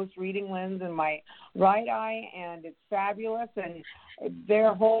really close reading lens in my right eye, and it's fabulous. And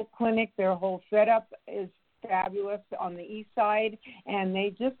their whole clinic, their whole setup is fabulous on the east side, and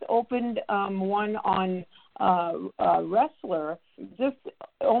they just opened one on wrestler just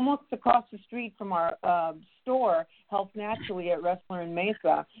almost across the street from our store, Health Naturally at Wrestler in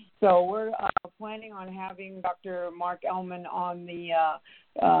Mesa. So we're planning on having Dr. Mark Ellman on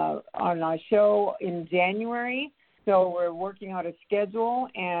our show in January. So we're working out a schedule,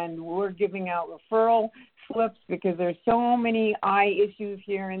 and we're giving out referral slips because there's so many eye issues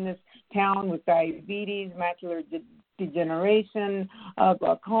here in this town with diabetes, macular degeneration,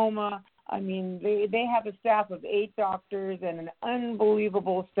 glaucoma. I mean, they have a staff of 8 doctors and an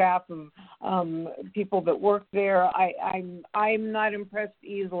unbelievable staff of people that work there. I'm not impressed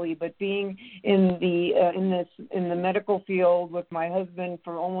easily, but being in the medical field with my husband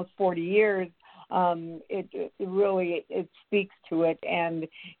for almost 40 years, it really speaks to it, and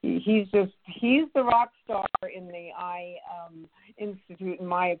he's the rock star in the Eye Institute, in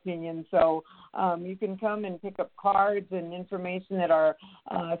my opinion. So you can come and pick up cards and information at our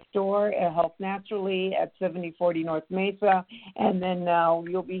store at Health Naturally at 7040 North Mesa, and then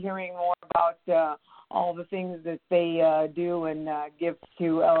you'll be hearing more about all the things that they do and give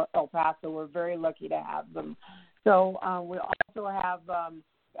to El Paso. We're very lucky to have them. So we also have.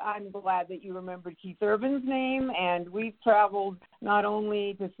 I'm glad that you remembered Keith Urban's name, and we've traveled not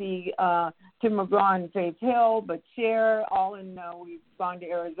only to see Tim McGraw and Faith Hill, but Cher, we've gone to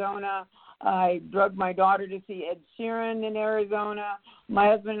Arizona. I drugged my daughter to see Ed Sheeran in Arizona. My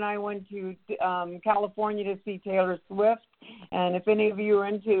husband and I went to California to see Taylor Swift. And if any of you are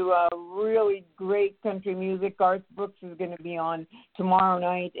into really great country music, Garth Brooks is going to be on tomorrow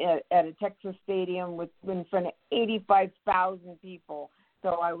night at a Texas stadium in front of 85,000 people.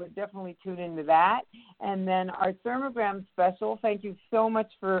 So I would definitely tune into that. And then our thermogram special, thank you so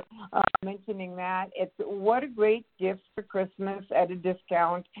much for mentioning that. It's what a great gift for Christmas at a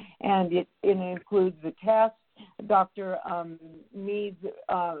discount, and it includes the test, Dr. Mead's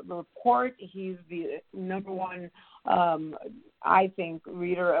report. He's the number one, I think,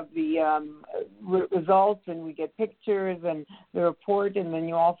 reader of the results, and we get pictures and the report, and then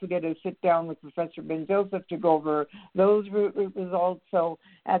you also get to sit down with Professor Ben Joseph to go over those results. So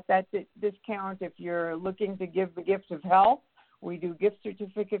at that discount, if you're looking to give the gift of health, we do gift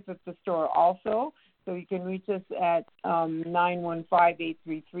certificates at the store also. So you can reach us at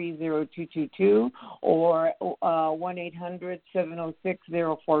 915-833-0222 or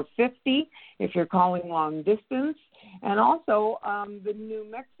 1-800-706-0450 if you're calling long distance. And also the New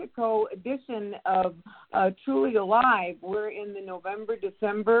Mexico edition of Truly Alive, we're in the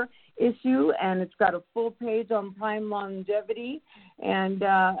November-December issue, and it's got a full page on prime longevity and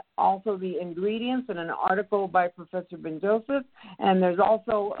also the ingredients and an article by Professor Ben Joseph. And there's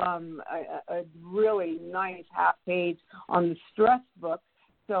also a really nice half page on the stress book.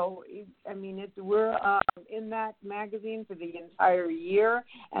 So, I mean, we're in that magazine for the entire year,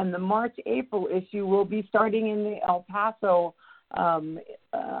 and the March-April issue will be starting in the El Paso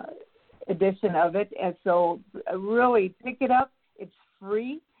edition of it. And so really pick it up. It's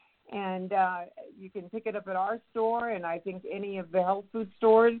free, and you can pick it up at our store and I think any of the health food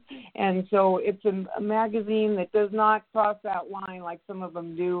stores. And so it's a magazine that does not cross that line like some of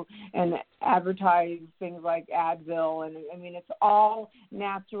them do and advertise things like Advil. And I mean, it's all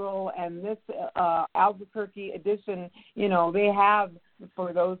natural. And this Albuquerque edition, you know, they have,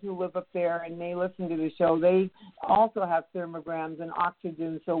 for those who live up there and they listen to the show, they also have thermograms and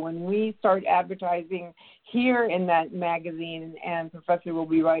oxygen. So when we start advertising here in that magazine, and Professor will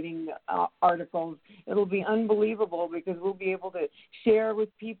be writing articles, it'll be unbelievable because we'll be able to share with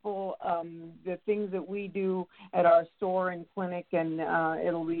people the things that we do at our store and clinic, and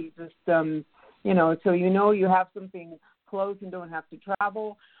it'll be just, you know, so you have something close and don't have to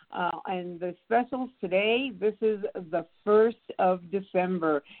travel. And the specials today, this is the 1st of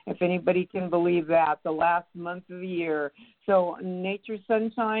December, if anybody can believe that, the last month of the year. So Nature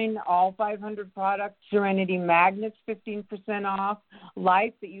Sunshine, all 500 products, Serenity Magnets, 15% off,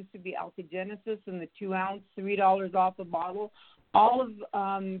 Life, that used to be Alkagenesis in the 2-ounce, $3 off a bottle. All of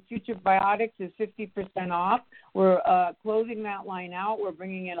Future Biotics is 50% off. We're closing that line out. We're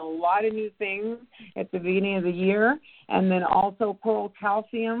bringing in a lot of new things at the beginning of the year. And then also Coral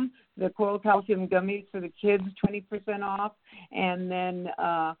Calcium, the Coral Calcium gummies for the kids, 20% off. And then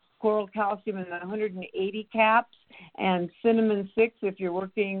Coral Calcium in the 180 caps, and Cinnamon 6 if you're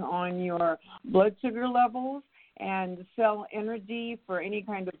working on your blood sugar levels, and Cell Energy for any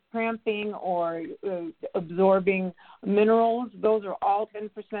kind of cramping or absorbing minerals. Those are all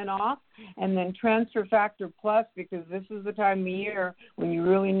 10% off. And then Transfer Factor Plus, because this is the time of year when you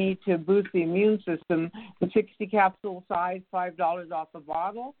really need to boost the immune system, the 60 capsule size, $5 off a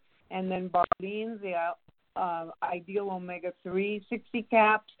bottle. And then Barleans, the Ideal Omega-3 60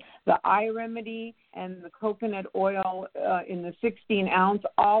 caps, the Eye Remedy, and the coconut oil in the 16-ounce,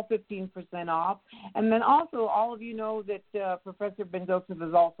 all 15% off. And then also, all of you know that Professor Ben Joseph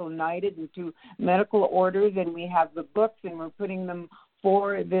is also knighted into medical orders, and we have the books, and we're putting them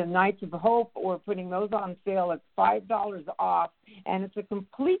for the Knights of Hope. We're putting those on sale at $5 off, and it's a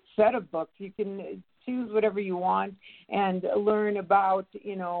complete set of books. You can choose whatever you want and learn about,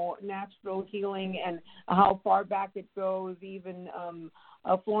 natural healing and how far back it goes. Even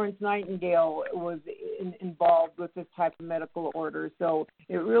Florence Nightingale was involved with this type of medical order. So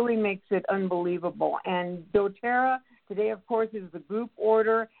it really makes it unbelievable. And doTERRA today, of course, is the group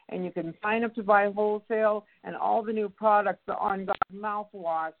order, and you can sign up to buy wholesale. And all the new products, the On God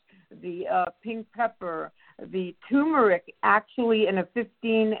mouthwash, the pink pepper, the turmeric, actually in a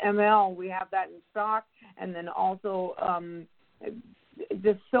 15 ml, we have that in stock. And then also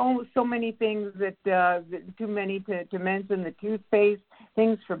just so many things that too many to mention. The toothpaste,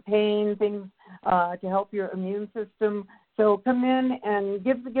 things for pain, things to help your immune system. So come in and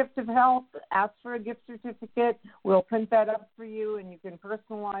give the gift of health. Ask for a gift certificate. We'll print that up for you, and you can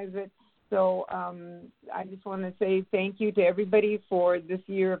personalize it. So I just want to say thank you to everybody for this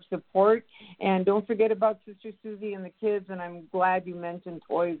year of support. And don't forget about Sister Susie and the kids. And I'm glad you mentioned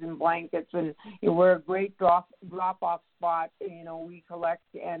toys and blankets. And we're a great drop-off spot. We collect,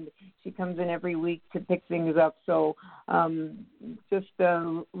 and she comes in every week to pick things up. So just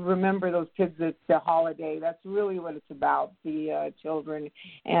remember those kids at the holiday. That's really what it's about, the children.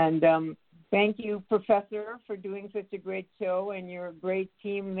 And thank you, Professor, for doing such a great show, and you're a great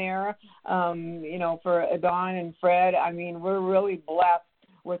team there. For Don and Fred, I mean, we're really blessed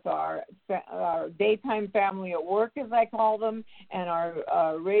with our daytime family at work, as I call them, and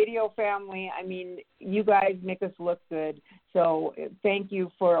our radio family. I mean, you guys make us look good. So thank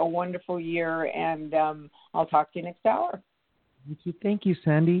you for a wonderful year, and I'll talk to you next hour. Thank you,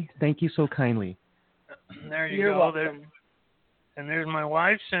 Sandy. Thank you so kindly. There you You're go. welcome. And there's my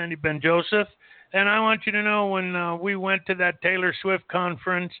wife, Sandy Ben Joseph. And I want you to know, when we went to that Taylor Swift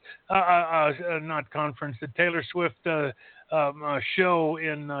conference, the Taylor Swift show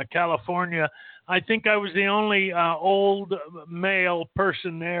in California, I think I was the only old male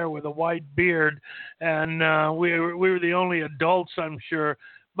person there with a white beard. And we were the only adults, I'm sure.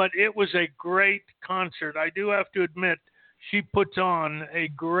 But it was a great concert. I do have to admit, she puts on a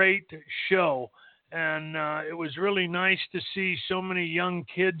great show. And it was really nice to see so many young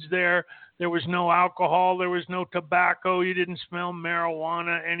kids there. There was no alcohol. There was no tobacco. You didn't smell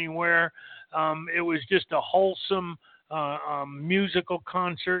marijuana anywhere. It was just a wholesome musical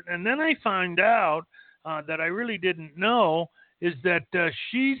concert. And then I found out that I really didn't know is that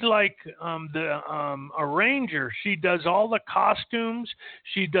she's like the arranger. She does all the costumes.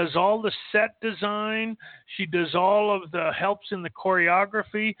 She does all the set design. She does all of the helps in the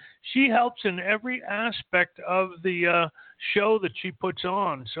choreography. She helps in every aspect of the show that she puts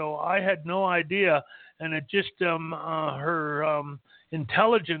on. So I had no idea, and it just her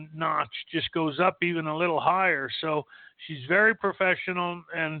intelligent notch just goes up even a little higher. So she's very professional,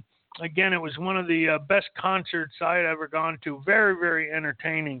 and again, it was one of the best concerts I had ever gone to. Very, very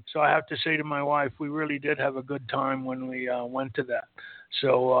entertaining. So I have to say to my wife, we really did have a good time when we went to that.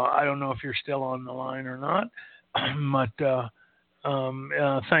 So I don't know if you're still on the line or not, but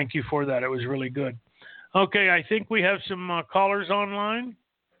thank you for that. It was really good. Okay, I think we have some callers online.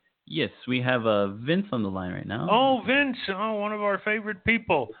 Yes, we have Vince on the line right now. Oh, Vince. Oh, one of our favorite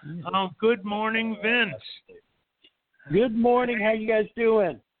people. Good morning, Vince. Good morning. How you guys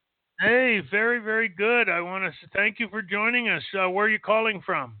doing? Hey, very, very good. I want to thank you for joining us. Where are you calling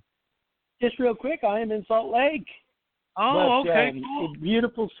from? Just real quick, I am in Salt Lake. Oh, okay. Cool.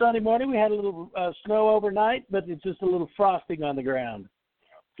 Beautiful sunny morning. We had a little snow overnight, but it's just a little frosting on the ground.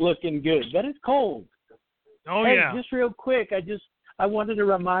 It's looking good, but it's cold. Oh, hey, yeah. Just real quick, I wanted to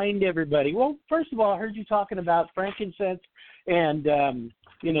remind everybody. Well, first of all, I heard you talking about frankincense and,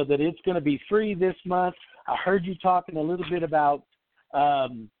 that it's going to be free this month. I heard you talking a little bit about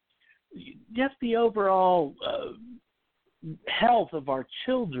just the overall health of our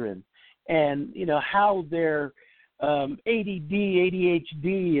children and, how their ADD,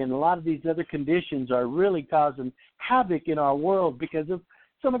 ADHD, and a lot of these other conditions are really causing havoc in our world because of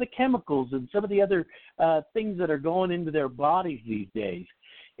some of the chemicals and some of the other things that are going into their bodies these days.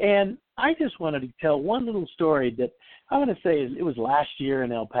 And I just wanted to tell one little story that I want to say it was last year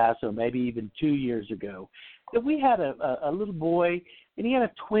in El Paso, maybe even 2 years ago, that we had a little boy, and he had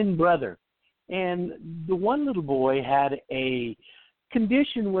a twin brother. And the one little boy had a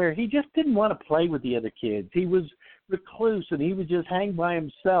condition where he just didn't want to play with the other kids. He was recluse, and he would just hang by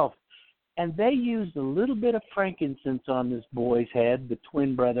himself. and they used a little bit of frankincense on this boy's head, the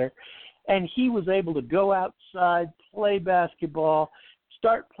twin brother, and he was able to go outside, play basketball,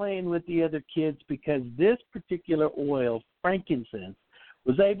 start playing with the other kids because this particular oil, frankincense,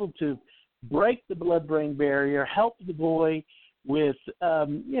 was able to break the blood-brain barrier, help the boy with,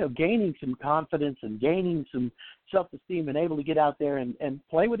 gaining some confidence and gaining some self-esteem and able to get out there and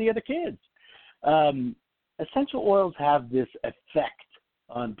play with the other kids. Essential oils have this effect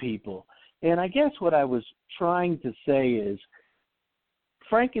on people. And I guess what I was trying to say is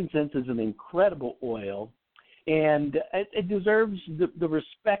frankincense is an incredible oil, and it deserves the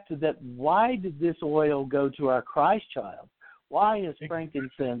respect that why did this oil go to our Christ child? Why is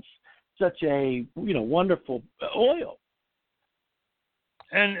frankincense such a wonderful oil?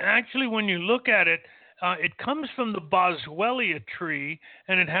 And actually, when you look at it, it comes from the boswellia tree,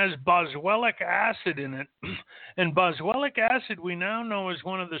 and it has boswellic acid in it. And boswellic acid, we now know, is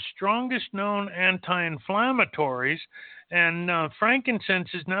one of the strongest known anti-inflammatories. And frankincense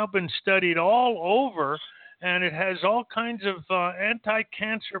has now been studied all over, and it has all kinds of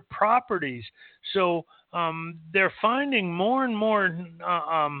anti-cancer properties. So they're finding more and more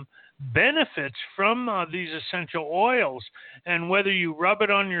benefits from these essential oils, and whether you rub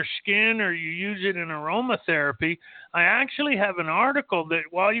it on your skin or you use it in aromatherapy. I actually have an article that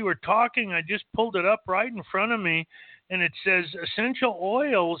while you were talking, I just pulled it up right in front of me, and it says essential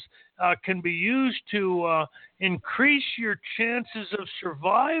oils can be used to increase your chances of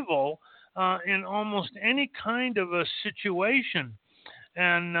survival in almost any kind of a situation.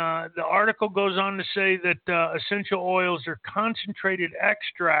 And the article goes on to say that essential oils are concentrated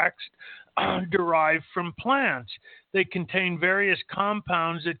extracts derived from plants. They contain various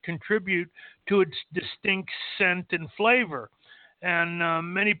compounds that contribute to its distinct scent and flavor. And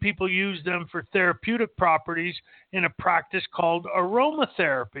many people use them for therapeutic properties in a practice called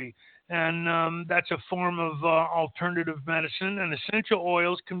aromatherapy. And that's a form of alternative medicine, and essential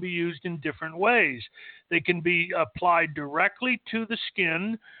oils can be used in different ways. They can be applied directly to the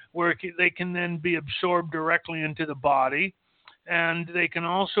skin, where they can then be absorbed directly into the body, and they can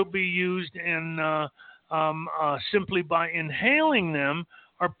also be used in simply by inhaling them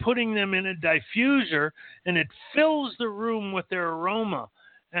or putting them in a diffuser, and it fills the room with their aroma.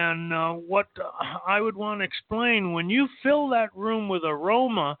 And what I would want to explain, when you fill that room with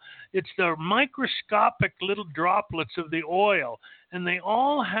aroma, it's the microscopic little droplets of the oil, and they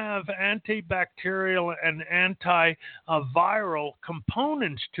all have antibacterial and antiviral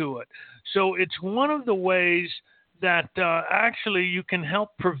components to it. So it's one of the ways that actually you can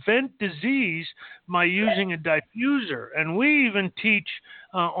help prevent disease by using a diffuser. And we even teach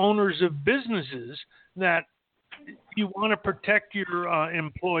owners of businesses that you want to protect your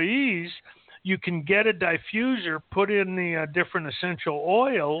employees, you can get a diffuser, put in the different essential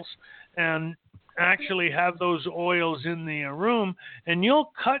oils, and actually have those oils in the room, and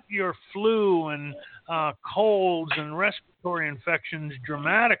you'll cut your flu and colds and respiratory infections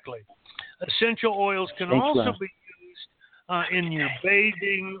dramatically. Essential oils can also be used in your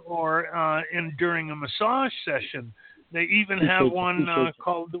bathing or during a massage session. They even have one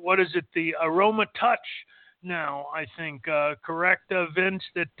called, the Aroma Touch now, I think, correct, Vince,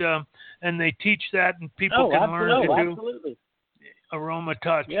 that and they teach that, and people can learn to do Aroma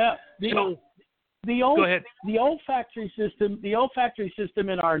Touch. Yeah. The olfactory system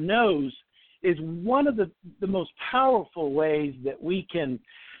in our nose is one of the most powerful ways that we can,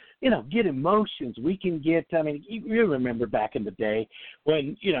 get emotions. We can get, you remember back in the day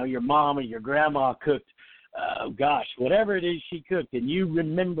when, your mom or your grandma cooked, whatever it is she cooked, and you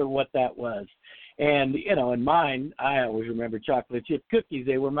remember what that was. And, in mine, I always remember chocolate chip cookies.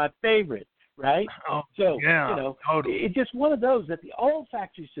 They were my favorite, right? Oh, so, yeah, totally. It's just one of those that the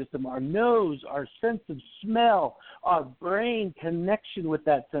olfactory system, our nose, our sense of smell, our brain connection with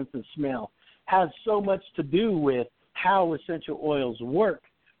that sense of smell has so much to do with how essential oils work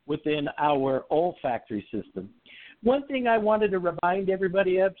within our olfactory system. One thing I wanted to remind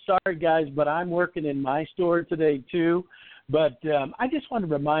everybody of, sorry guys, but I'm working in my store today too, but I just want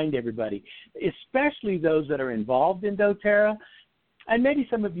to remind everybody, especially those that are involved in doTERRA, and maybe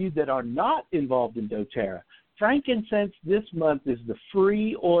some of you that are not involved in doTERRA, frankincense this month is the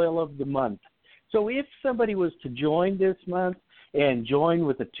free oil of the month. So if somebody was to join this month and join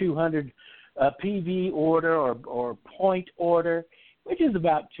with a 200 PV order or point order, which is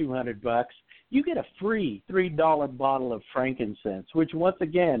about $200, you get a free $3 bottle of frankincense, which once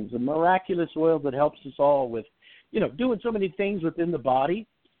again is a miraculous oil that helps us all with, doing so many things within the body.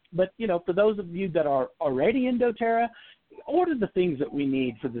 But, for those of you that are already in doTERRA, order the things that we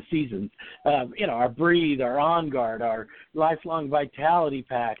need for the season. Our Breathe, our On Guard, our Lifelong Vitality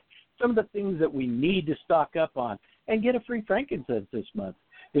Pack, some of the things that we need to stock up on, and get a free frankincense this month.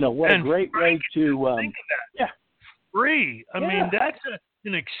 What a great way to think of that. Free. I mean, that's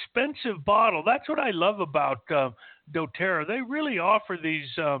an expensive bottle. That's what I love about doTERRA. They really offer these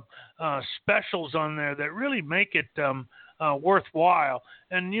specials on there that really make it worthwhile.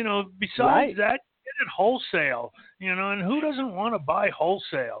 And besides that, get it wholesale. And who doesn't want to buy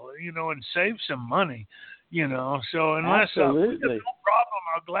wholesale? And save some money. So unless we have no problem,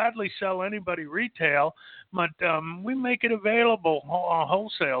 I'll gladly sell anybody retail, but we make it available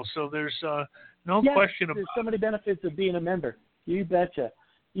wholesale. So there's no question about it. There's so many benefits of being a member. You betcha.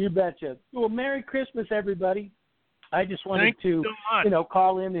 You betcha. Well, Merry Christmas, everybody. I just wanted to,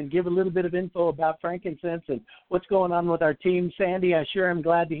 call in and give a little bit of info about frankincense and what's going on with our team. Sandy, I sure am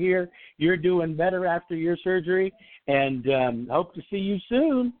glad to hear you're doing better after your surgery, and hope to see you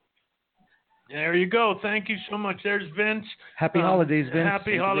soon. There you go. Thank you so much. There's Vince. Happy holidays, Vince.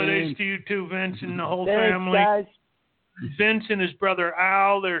 Happy holidays to you too, Vince, and the whole Thanks, family. Guys. Vince and his brother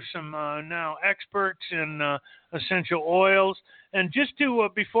Al. There's some now experts in essential oils. And just to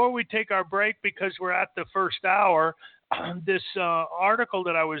before we take our break, because we're at the first hour, this article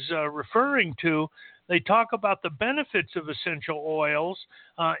that I was referring to, they talk about the benefits of essential oils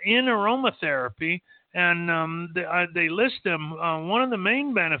in aromatherapy. And they list them. One of the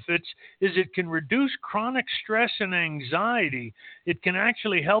main benefits is it can reduce chronic stress and anxiety. It can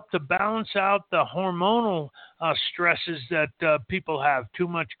actually help to balance out the hormonal stresses that people have. Too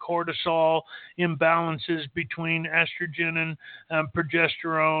much cortisol, imbalances between estrogen and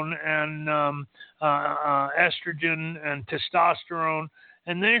progesterone, and estrogen and testosterone.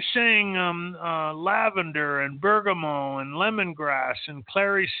 And they're saying lavender and bergamot and lemongrass and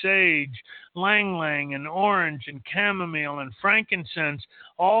clary sage, ylang-ylang and orange and chamomile and frankincense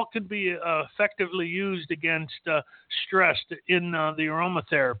all can be effectively used against stress in the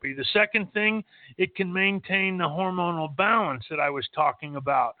aromatherapy. The second thing, it can maintain the hormonal balance that I was talking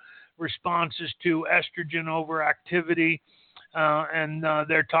about, responses to estrogen overactivity. And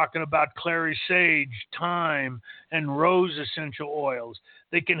they're talking about clary sage, thyme, and rose essential oils.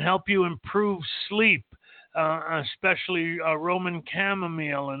 They can help you improve sleep, especially Roman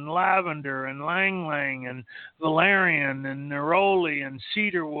chamomile and lavender and ylang-ylang and valerian and neroli and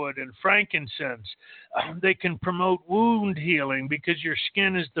cedarwood and frankincense. They can promote wound healing because your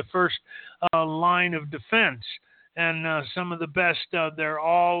skin is the first line of defense. And some of the best, they're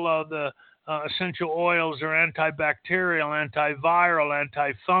all the essential oils are antibacterial, antiviral,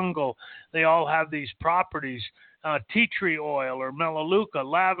 antifungal. They all have these properties. Tea tree oil or melaleuca,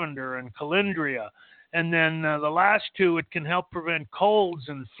 lavender, and calendria. And then the last two, it can help prevent colds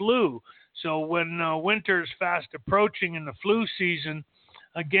and flu. So when winter's fast approaching in the flu season,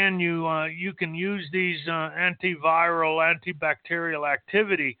 again, you can use these antiviral, antibacterial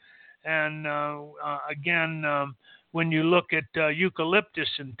activity. And again, when you look at eucalyptus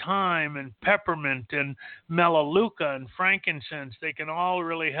and thyme and peppermint and melaleuca and frankincense, they can all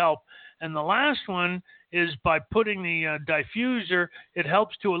really help. And the last one is by putting the diffuser, it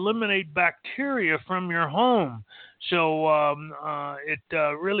helps to eliminate bacteria from your home. So it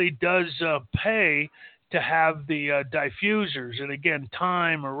really does pay to have the diffusers. And again,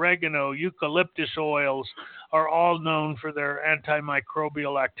 thyme, oregano, eucalyptus oils are all known for their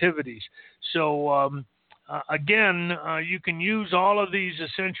antimicrobial activities. So again, you can use all of these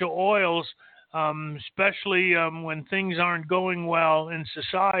essential oils, especially when things aren't going well in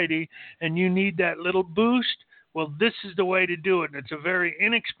society and you need that little boost. Well, this is the way to do it. It's a very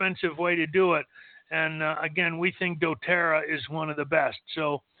inexpensive way to do it. And again, we think doTERRA is one of the best.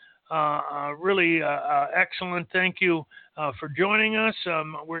 So really excellent. Thank you for joining us.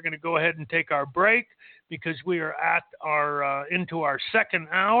 We're going to go ahead and take our break because we are at our into our second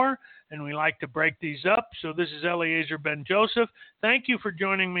hour, and we like to break these up. So this is Eliezer Ben-Joseph. Thank you for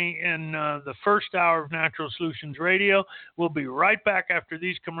joining me in the first hour of Natural Solutions Radio. We'll be right back after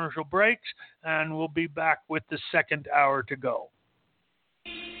these commercial breaks, and we'll be back with the second hour to go.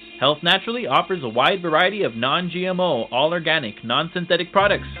 Health Naturally offers a wide variety of non-GMO, all-organic, non-synthetic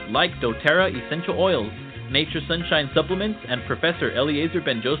products like doTERRA Essential Oils, Nature Sunshine Supplements, and Professor Eliezer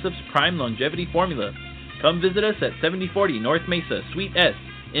Ben-Joseph's Prime Longevity Formula. Come visit us at 7040 North Mesa, Suite S,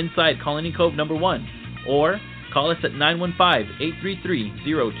 inside Colony Cove No. 1, or call us at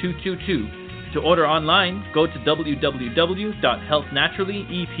 915-833-0222. To order online, go to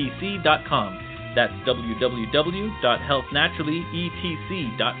www.healthnaturallyeTC.com. That's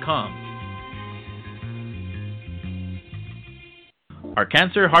www.healthnaturallyeTC.com. Are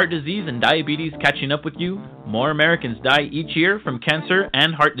cancer, heart disease, and diabetes catching up with you? More Americans die each year from cancer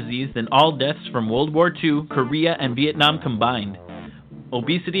and heart disease than all deaths from World War II, Korea, and Vietnam combined.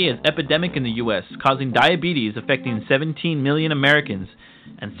 Obesity is epidemic in the U.S., causing diabetes affecting 17 million Americans,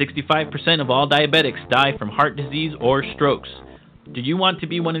 and 65% of all diabetics die from heart disease or strokes. Do you want to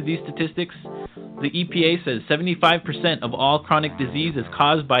be one of these statistics? The EPA says 75% of all chronic disease is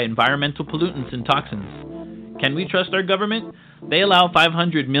caused by environmental pollutants and toxins. Can we trust our government? They allow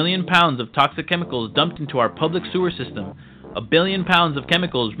 500 million pounds of toxic chemicals dumped into our public sewer system, 1 billion pounds of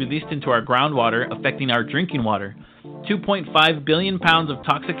chemicals released into our groundwater affecting our drinking water, 2.5 billion pounds of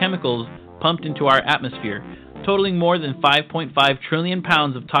toxic chemicals pumped into our atmosphere, totaling more than 5.5 trillion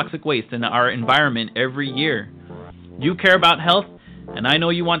pounds of toxic waste in our environment every year. You care about health, and I know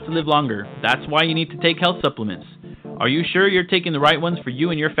you want to live longer. That's why you need to take health supplements. Are you sure you're taking the right ones for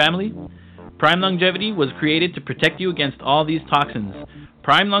you and your family? Prime Longevity was created to protect you against all these toxins.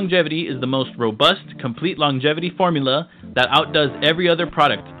 Prime Longevity is the most robust, complete longevity formula that outdoes every other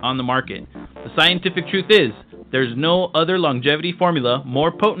product on the market. The scientific truth is, there's no other longevity formula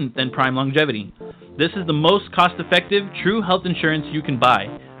more potent than Prime Longevity. This is the most cost-effective, true health insurance you can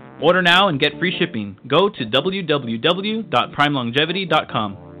buy. Order now and get free shipping. Go to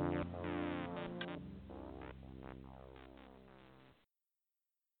www.primelongevity.com.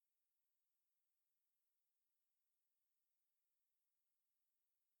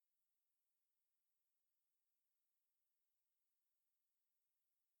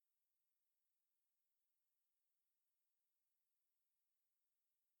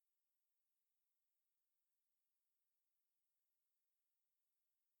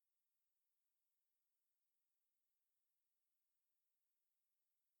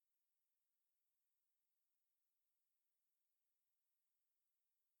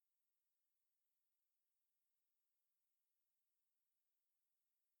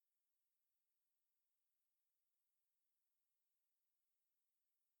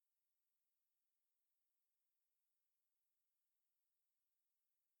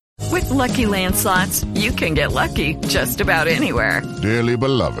 With Lucky Land Slots, you can get lucky just about anywhere. Dearly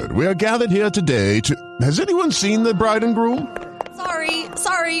beloved, we are gathered here today to... Has anyone seen the bride and groom?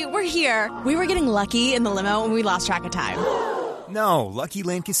 Sorry, we're here. We were getting lucky in the limo and we lost track of time. No, Lucky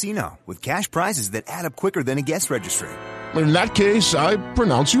Land Casino, with cash prizes that add up quicker than a guest registry. In that case, I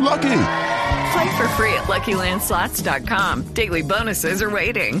pronounce you lucky. Play for free at LuckyLandSlots.com. Daily bonuses are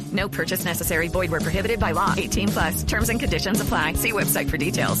waiting. No purchase necessary. Void where prohibited by law. 18+. Terms and conditions apply. See website for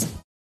details.